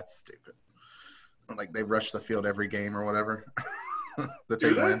that's stupid. Like they rush the field every game or whatever that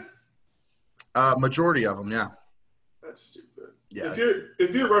they win. Majority of them, yeah. That's stupid. Yeah.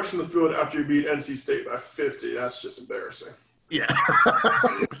 If you're rushing the field after you beat NC State by 50, that's just embarrassing. Yeah.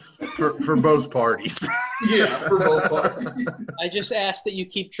 for both parties. Yeah, for both parties. I just ask that you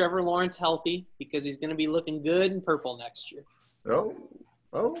keep Trevor Lawrence healthy because he's going to be looking good in purple next year. Oh.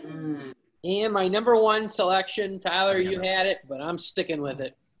 And my number one selection, Tyler, you had it, but I'm sticking with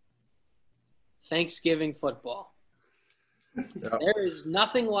it. Thanksgiving football. Yep. There is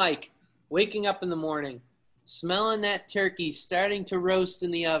nothing like waking up in the morning, smelling that turkey starting to roast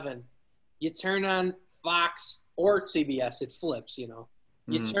in the oven. You turn on Fox or CBS, it flips, you know.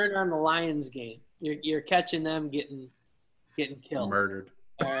 You turn on the Lions game. You're catching them getting killed. Murdered.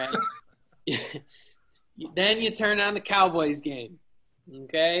 All right. Then you turn on the Cowboys game.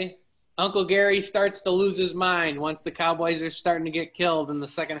 Okay? Uncle Gary starts to lose his mind once the Cowboys are starting to get killed in the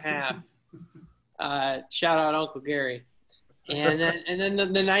second half. Shout out Uncle Gary. And then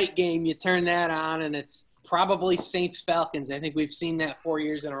the night game, you turn that on, and it's probably Saints-Falcons. I think we've seen that 4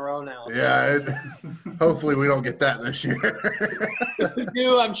 years in a row now. Yeah, hopefully we don't get that this year. If we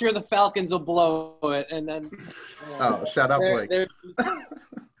do, I'm sure the Falcons will blow it. And then shout out Blake.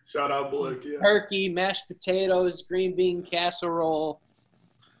 Shout out Blake, yeah. Turkey, mashed potatoes, green bean casserole.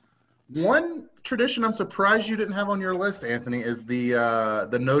 One tradition I'm surprised you didn't have on your list, Anthony, is the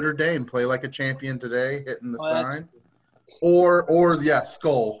Notre Dame play like a champion today, hitting the sign. Or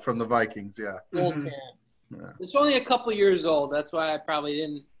Skull from the Vikings, yeah. Mm-hmm. Yeah. It's only a couple years old. That's why I probably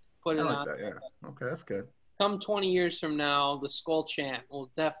didn't put it on. Yeah. Okay, that's good. Come 20 years from now, the Skull chant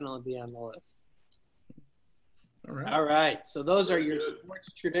will definitely be on the list. All right. So those are your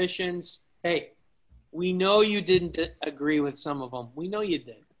sports traditions. Hey, we know you didn't agree with some of them. We know you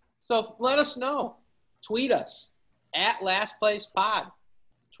did. So let us know. Tweet us at LastPlacePod.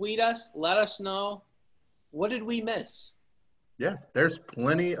 Tweet us. Let us know. What did we miss? Yeah, there's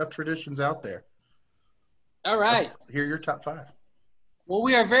plenty of traditions out there. All right. Let's hear your top 5. Well,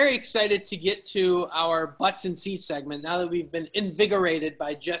 we are very excited to get to our Butts and Seats segment now that we've been invigorated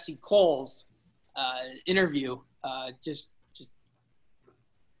by Jesse Cole's interview. Just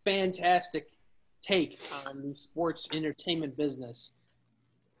fantastic take on the sports entertainment business.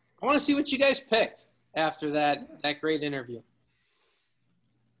 I want to see what you guys picked after that great interview.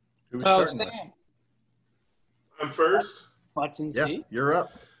 Who's starting with? I'm first. Butts and Yeah, Seats. you're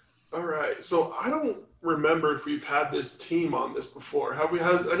up. All right. So I don't remember if we've had this team on this before.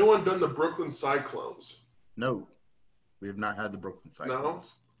 Has anyone done the Brooklyn Cyclones? No, we have not had the Brooklyn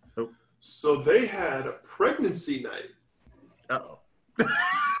Cyclones. No? Nope. So they had a pregnancy night. Uh-oh.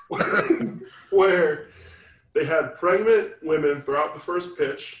 Where they had pregnant women throughout the first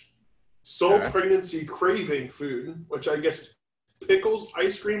pitch, sold pregnancy craving food, which I guess is pickles,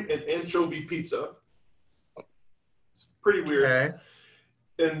 ice cream, and anchovy pizza. It's pretty weird. Okay.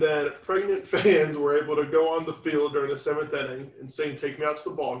 And then pregnant fans were able to go on the field during the 7th inning and sing "Take Me Out to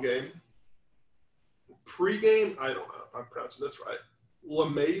the Ball Game." Pre-game, I don't know if I'm pronouncing this right.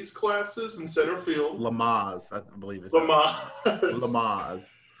 LeMay's classes in center field. Lamaze, I believe it's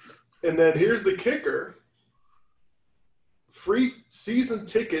Lamaze. And then here's the kicker. Free season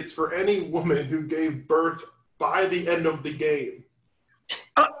tickets for any woman who gave birth by the end of the game.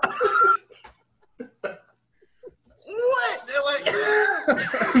 What? They're like,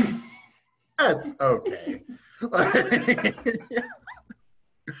 that's okay.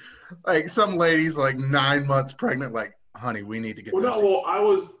 Like some ladies like 9 months pregnant, like, oh honey, we need to get Well, this. no, well, I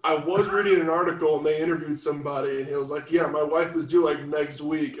was reading an article and they interviewed somebody and he was like, yeah, my wife was due like next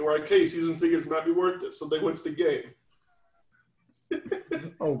week. And we're like, hey, season tickets might be worth it. So they went to the game.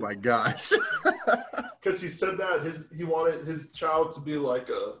 Oh my gosh. Because he said that he wanted his child to be like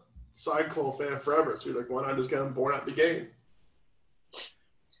a Cyclone fan forever. So he's like, why not just get him born at the game?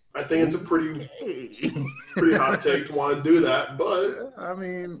 I think it's a pretty hot take to want to do that, but I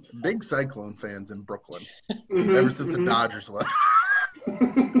mean, big Cyclone fans in Brooklyn mm-hmm, ever since the Dodgers left.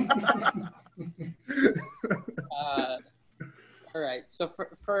 All right. So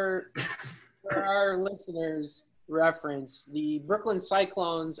for our listeners' reference, the Brooklyn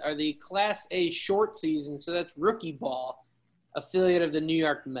Cyclones are the Class A short season, so that's rookie ball, affiliate of the New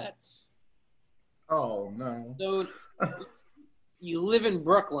York Mets. Oh no. So you live in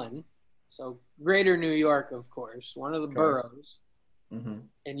Brooklyn, so greater New York, of course, one of the boroughs, and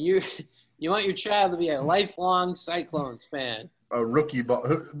you want your child to be a lifelong Cyclones fan. A rookie ball.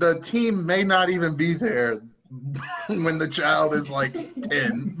 The team may not even be there when the child is like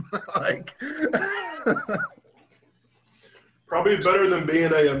 10. Like probably better than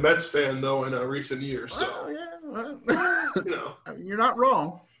being a Mets fan though in a recent years. So you're not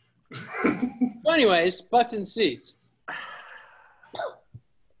wrong. So anyways, butts and seats.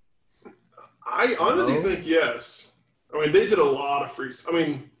 I honestly think yes. I mean, they did a lot of free. I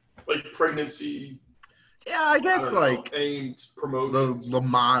mean, like pregnancy. Yeah, I guess aimed promotions. The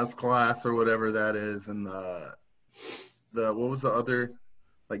Lamaze class or whatever that is, and the what was the other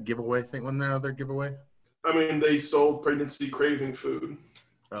giveaway thing? Wasn't there another giveaway? I mean, they sold pregnancy craving food.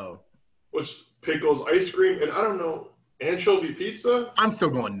 Oh. Which pickles, ice cream, and I don't know, anchovy pizza. I'm still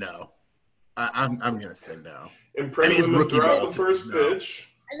going no. I'm gonna say no. And pregnant women throw out the first pitch.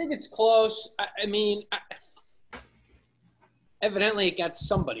 I think it's close. I mean, evidently it got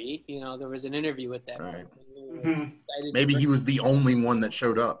somebody. There was an interview with that. Right. Maybe he was the only one that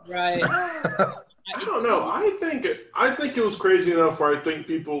showed up. Right. I don't know. I think it was crazy enough where I think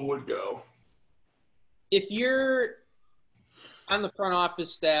people would go. If you're on the front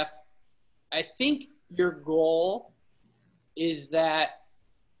office staff, I think your goal is that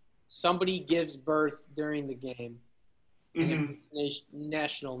somebody gives birth during the game.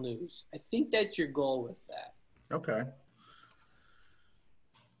 National news. I think that's your goal with that. Okay.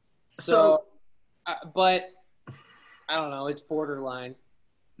 So, but I don't know. It's borderline.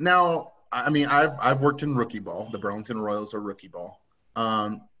 Now, I mean, I've worked in rookie ball. The Burlington Royals are rookie ball.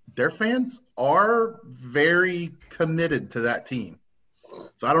 Their fans are very committed to that team.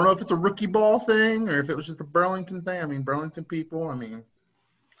 So I don't know if it's a rookie ball thing or if it was just a Burlington thing. I mean, Burlington people.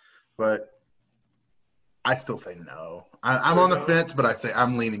 But I still say no. I'm on the fence, but I say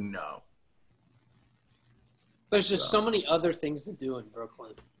I'm leaning no. There's just so many other things to do in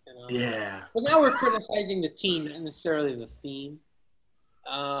Brooklyn. Yeah. But now we're criticizing the team, not necessarily the theme.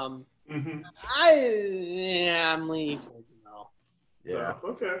 I'm leaning towards no. Yeah. No.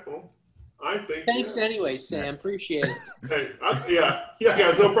 Okay. Well, I think. Thanks anyway, Sam. Next. Appreciate it. Hey, yeah,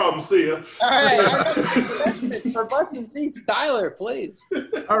 guys. No problem. See ya. All right. For butts and seats, Tyler, please.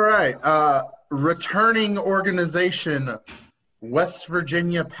 All right. Returning organization, West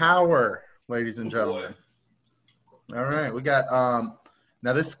Virginia Power, ladies and gentlemen. All right, we got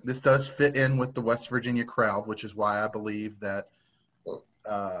now this does fit in with the West Virginia crowd, which is why I believe that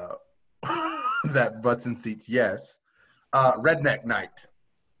that butts and seats, yes. Redneck Night.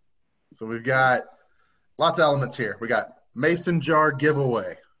 So we've got lots of elements here. We got Mason jar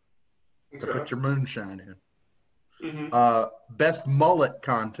giveaway to put your moonshine in. Best mullet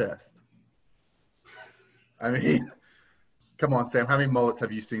contest. I mean, come on, Sam. How many mullets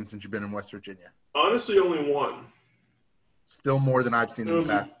have you seen since you've been in West Virginia? Honestly, only one. Still more than I've seen in the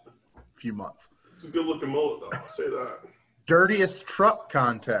past few months. It's a good-looking mullet, though. I'll say that. Dirtiest truck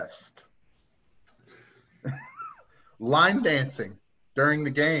contest. Line dancing during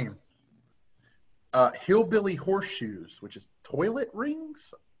the game. Hillbilly horseshoes, which is toilet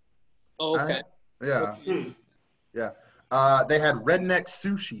rings. Oh, okay. Yeah. Yeah. They had redneck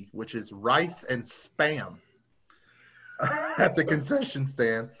sushi, which is rice and Spam at the concession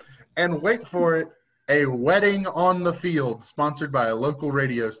stand. And wait for it, a wedding on the field sponsored by a local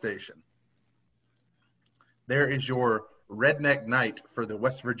radio station. There is your redneck night for the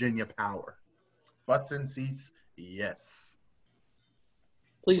West Virginia Power. Butts and seats, yes.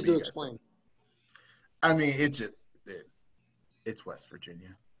 Please do explain. I mean, it's West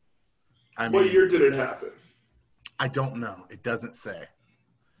Virginia. What year did it happen? I don't know. It doesn't say.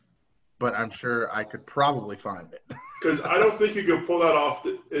 But I'm sure I could probably find it. Because I don't think you could pull that off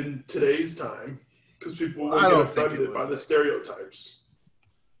in today's time. Because people will get offended by the stereotypes.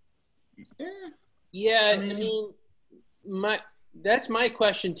 Yeah, I mean, That's my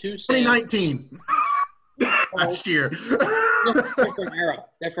question too, Sam. 2019. Last year. Different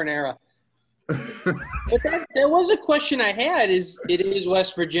era. But that was a question I had. It is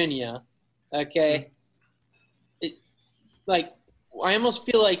West Virginia, okay? I almost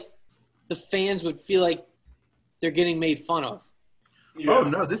feel like the fans would feel like they're getting made fun of. Yeah. Oh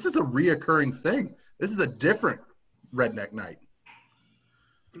no, this is a reoccurring thing. This is a different redneck night.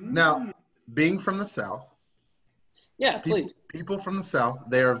 Now, being from the South, Yeah, please. people from the South,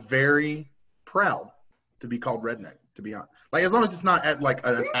 they are very proud to be called redneck. To be honest, like as long as it's not at like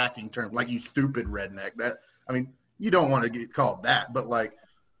an attacking term, like you stupid redneck. You don't want to get called that, but like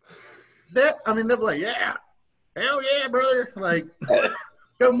that. I mean, they're like, yeah, hell yeah, brother. Like,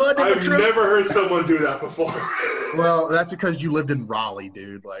 go mud in the I've truck. never heard someone do that before. Well, that's because you lived in Raleigh,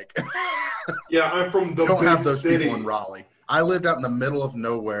 dude. Like, Yeah, I'm from the you don't big have those city. people in Raleigh. I lived out in the middle of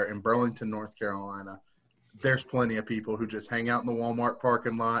nowhere in Burlington, North Carolina. There's plenty of people who just hang out in the Walmart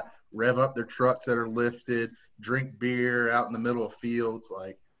parking lot, rev up their trucks that are lifted, drink beer out in the middle of fields.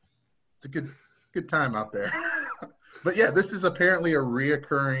 Like, it's a good time out there. But yeah, this is apparently a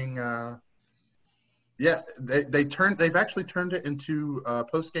reoccurring. They've actually turned it into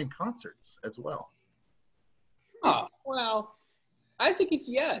post-game concerts as well. Oh, well, I think it's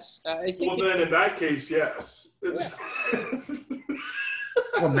yes. Well, then in that case, yes.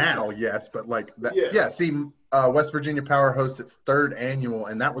 Well, now, yes, but like that. Yeah. Yeah, see, West Virginia Power hosts its 3rd annual,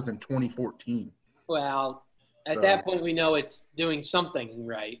 and that was in 2014. Well, at that point, we know it's doing something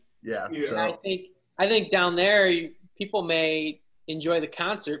right. Yeah. Yeah. So, I think down there, people may enjoy the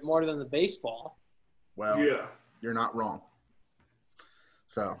concert more than the baseball. well, Yeah. you're not wrong.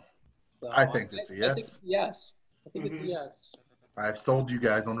 So, So I think it's a yes. I think it's yes. I think it's a yes. I've sold you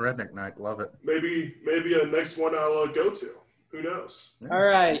guys on Redneck Night. Love it. Maybe a next one I'll go to. Who knows? Yeah. All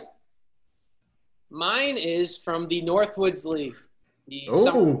right. Mine is from the Northwoods League, the Oh.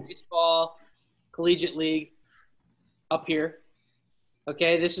 Summer Baseball Collegiate League up here.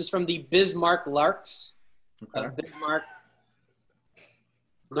 Okay, this is from the Bismarck Larks Okay. of Bismarck,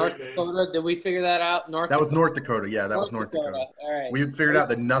 Great North name. Dakota. Did we figure that out? That was North Dakota. Yeah, that was North Dakota. All right. We figured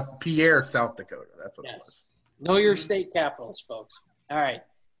out Pierre, South Dakota. That's what it was. Yes. Know your state capitals, folks. All right.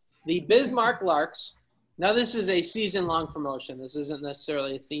 The Bismarck Larks. Now, this is a season-long promotion. This isn't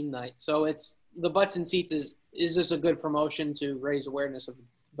necessarily a theme night. So it's the butts and seats is this a good promotion to raise awareness of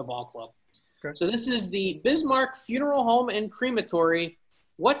the ball club? Okay. So this is the Bismarck Funeral Home and Crematory.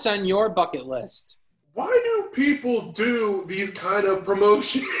 What's on your bucket list? Why do people do these kind of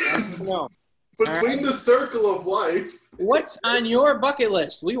promotions No. between the circle of life? What's on your bucket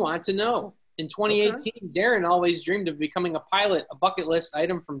list? We want to know. In 2018, Darren always dreamed of becoming a pilot, a bucket list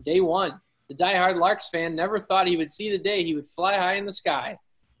item from day one. The diehard Larks fan never thought he would see the day he would fly high in the sky.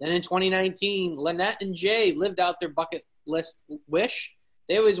 Then in 2019, Lynette and Jay lived out their bucket list wish.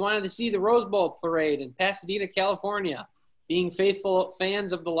 They always wanted to see the Rose Bowl parade in Pasadena, California. Being faithful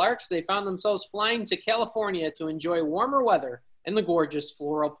fans of the Larks, they found themselves flying to California to enjoy warmer weather and the gorgeous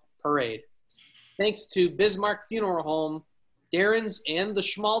floral parade. Thanks to Bismarck Funeral Home, Darren's and the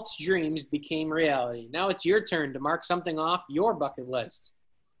Schmaltz dreams became reality. Now it's your turn to mark something off your bucket list.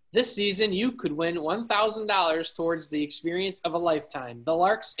 This season, you could win $1,000 towards the experience of a lifetime. The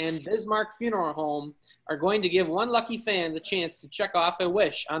Larks and Bismarck Funeral Home are going to give one lucky fan the chance to check off a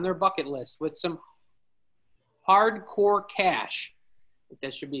wish on their bucket list with some hardcore cash.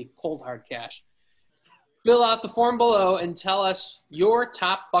 That should be cold hard cash. Fill out the form below and tell us your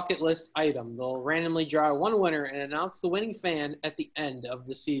top bucket list item. They'll randomly draw one winner and announce the winning fan at the end of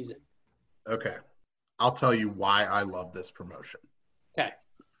the season. Okay. I'll tell you why I love this promotion. Okay.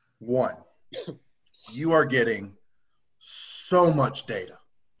 1, you are getting so much data.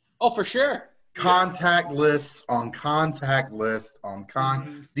 Oh, for sure. Contact lists on contact lists on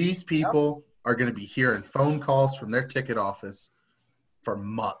These people are going to be hearing phone calls from their ticket office for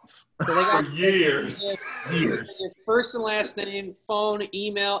months. So they got For years. Your first and last name, phone,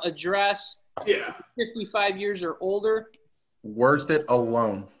 email, address, Yeah. 55 years or older. Worth it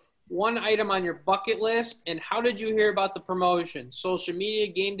alone. One item on your bucket list, and how did you hear about the promotion? Social media,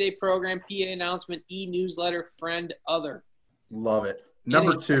 game day program, PA announcement, e-newsletter, friend, other. Love it.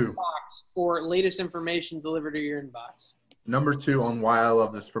 Number 2. Box for latest information delivered to your inbox. Number 2 on why I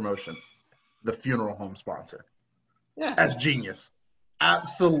love this promotion. The funeral home sponsor. Yeah. That's genius.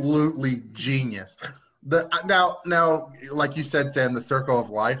 Absolutely genius. Now, like you said, Sam, the circle of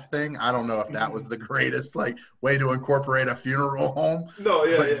life thing, I don't know if that was the greatest way to incorporate a funeral home. No,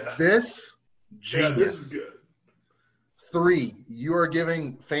 yeah, But yeah. this, genius. Yeah, this is good. 3, you are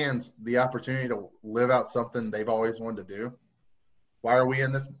giving fans the opportunity to live out something they've always wanted to do. Why are we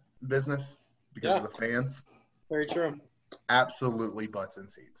in this business? Because of the fans. Very true. absolutely butts in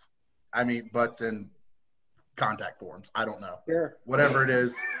seats. I mean, butts in contact forms. I don't know. Sure. Whatever it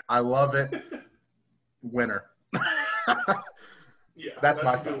is, I love it. Winner. Yeah, that's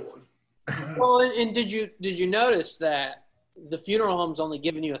my a good thoughts. one. Well, and did you notice that the funeral home's only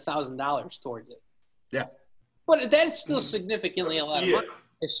giving you $1,000 towards it? Yeah. But that's still significantly a lot of money,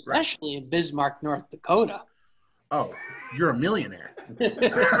 especially in Bismarck, North Dakota. Oh, you're a millionaire.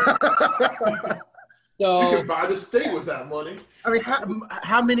 So You can buy the state with that money. I mean,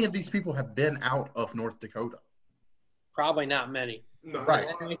 how many of these people have been out of North Dakota? probably not many. No. Right.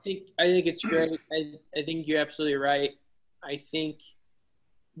 And I think it's great. I think you're absolutely right. I think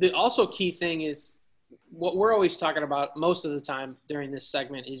the also key thing is what we're always talking about most of the time during this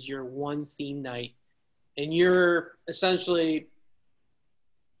segment is your one theme night. And you're essentially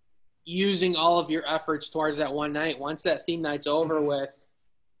using all of your efforts towards that one night. Once that theme night's over with,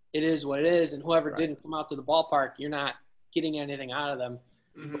 it is what it is. And whoever didn't come out to the ballpark, you're not getting anything out of them.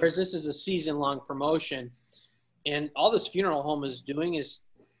 Mm-hmm. Whereas this is a season-long promotion. And all this funeral home is doing is,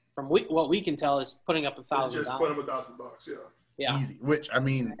 from what we can tell, is putting up $1,000. Just put them $1,000, yeah. Yeah. Easy. Which, I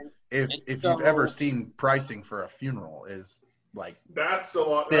mean, if so- you've ever seen pricing for a funeral, is like That's a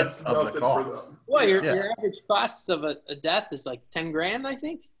lot. Bits That's of the nothing for cost. them. Well, your Yeah. average costs of a death is like $10,000, I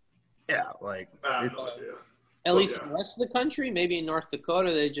think. like I have it's, no idea. At Oh, least yeah. in the rest of the country, maybe in North Dakota,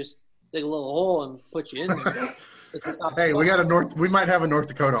 they just dig a little hole and put you in there. hey, we might have a North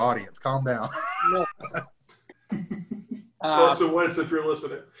Dakota audience. Calm down. Carson Wentz, if you're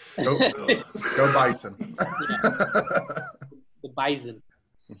listening. Go Bison. The bison.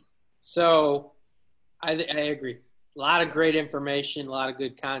 So I agree. A lot of great information, a lot of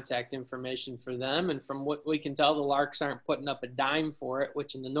good contact information for them. And from what we can tell, the Larks aren't putting up a dime for it,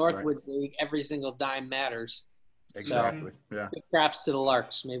 which in the Northwoods League, every single dime matters. Exactly. Yeah. Good props to the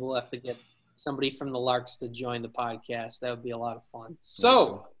Larks. Maybe we'll have to get somebody from the Larks to join the podcast. That would be a lot of fun.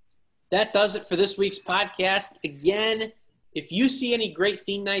 So that does it for this week's podcast. Again, if you see any great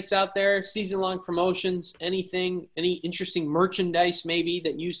theme nights out there, season-long promotions, anything, any interesting merchandise maybe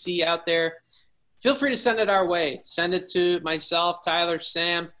that you see out there, feel free to send it our way. Send it to myself, Tyler,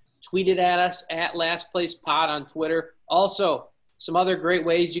 Sam. Tweet it at us at Last Place Pod on Twitter. Also, some other great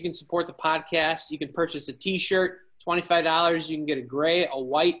ways you can support the podcast. You can purchase a T-shirt, $25. You can get a gray, a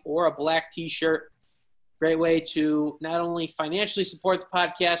white, or a black T-shirt. Great way to not only financially support the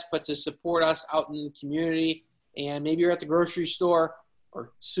podcast, but to support us out in the community. And maybe you're at the grocery store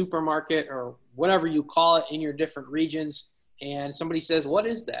or supermarket or whatever you call it in your different regions, and somebody says, what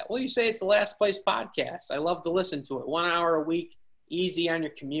is that? Well, you say it's the Last Place Podcast. I love to listen to it. 1 hour a week, easy on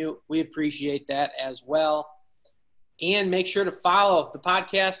your commute. We appreciate that as well. And make sure to follow the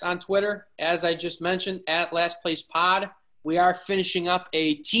podcast on Twitter, as I just mentioned, at Last Place Pod. We are finishing up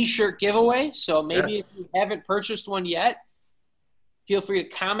a T-shirt giveaway, so maybe if you haven't purchased one yet, feel free to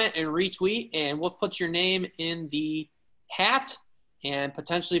comment and retweet, and we'll put your name in the hat and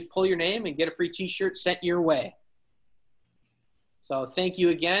potentially pull your name and get a free T-shirt sent your way. So thank you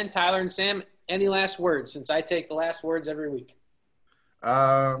again, Tyler and Sam. Any last words, since I take the last words every week?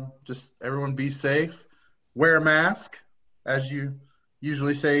 Just everyone be safe. Wear a mask, as you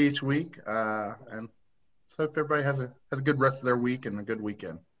usually say each week. And let's hope everybody has a good rest of their week and a good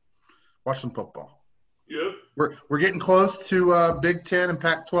weekend. Watch some football. Yep. We're getting close to Big Ten and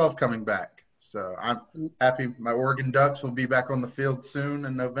Pac-12 coming back. So I'm happy my Oregon Ducks will be back on the field soon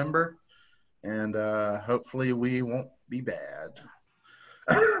in November. And hopefully we won't be bad.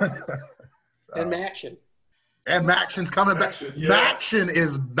 And Maction. And Maction's coming back. Yeah. Maction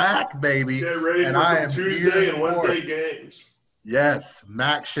is back, baby. Get ready And for I some am Tuesday here and Wednesday for games. Yes,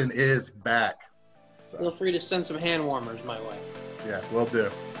 Maction is back. So, Feel free to send some hand warmers my way. yeah, will do.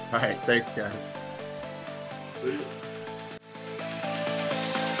 All right, thanks, guys. See you.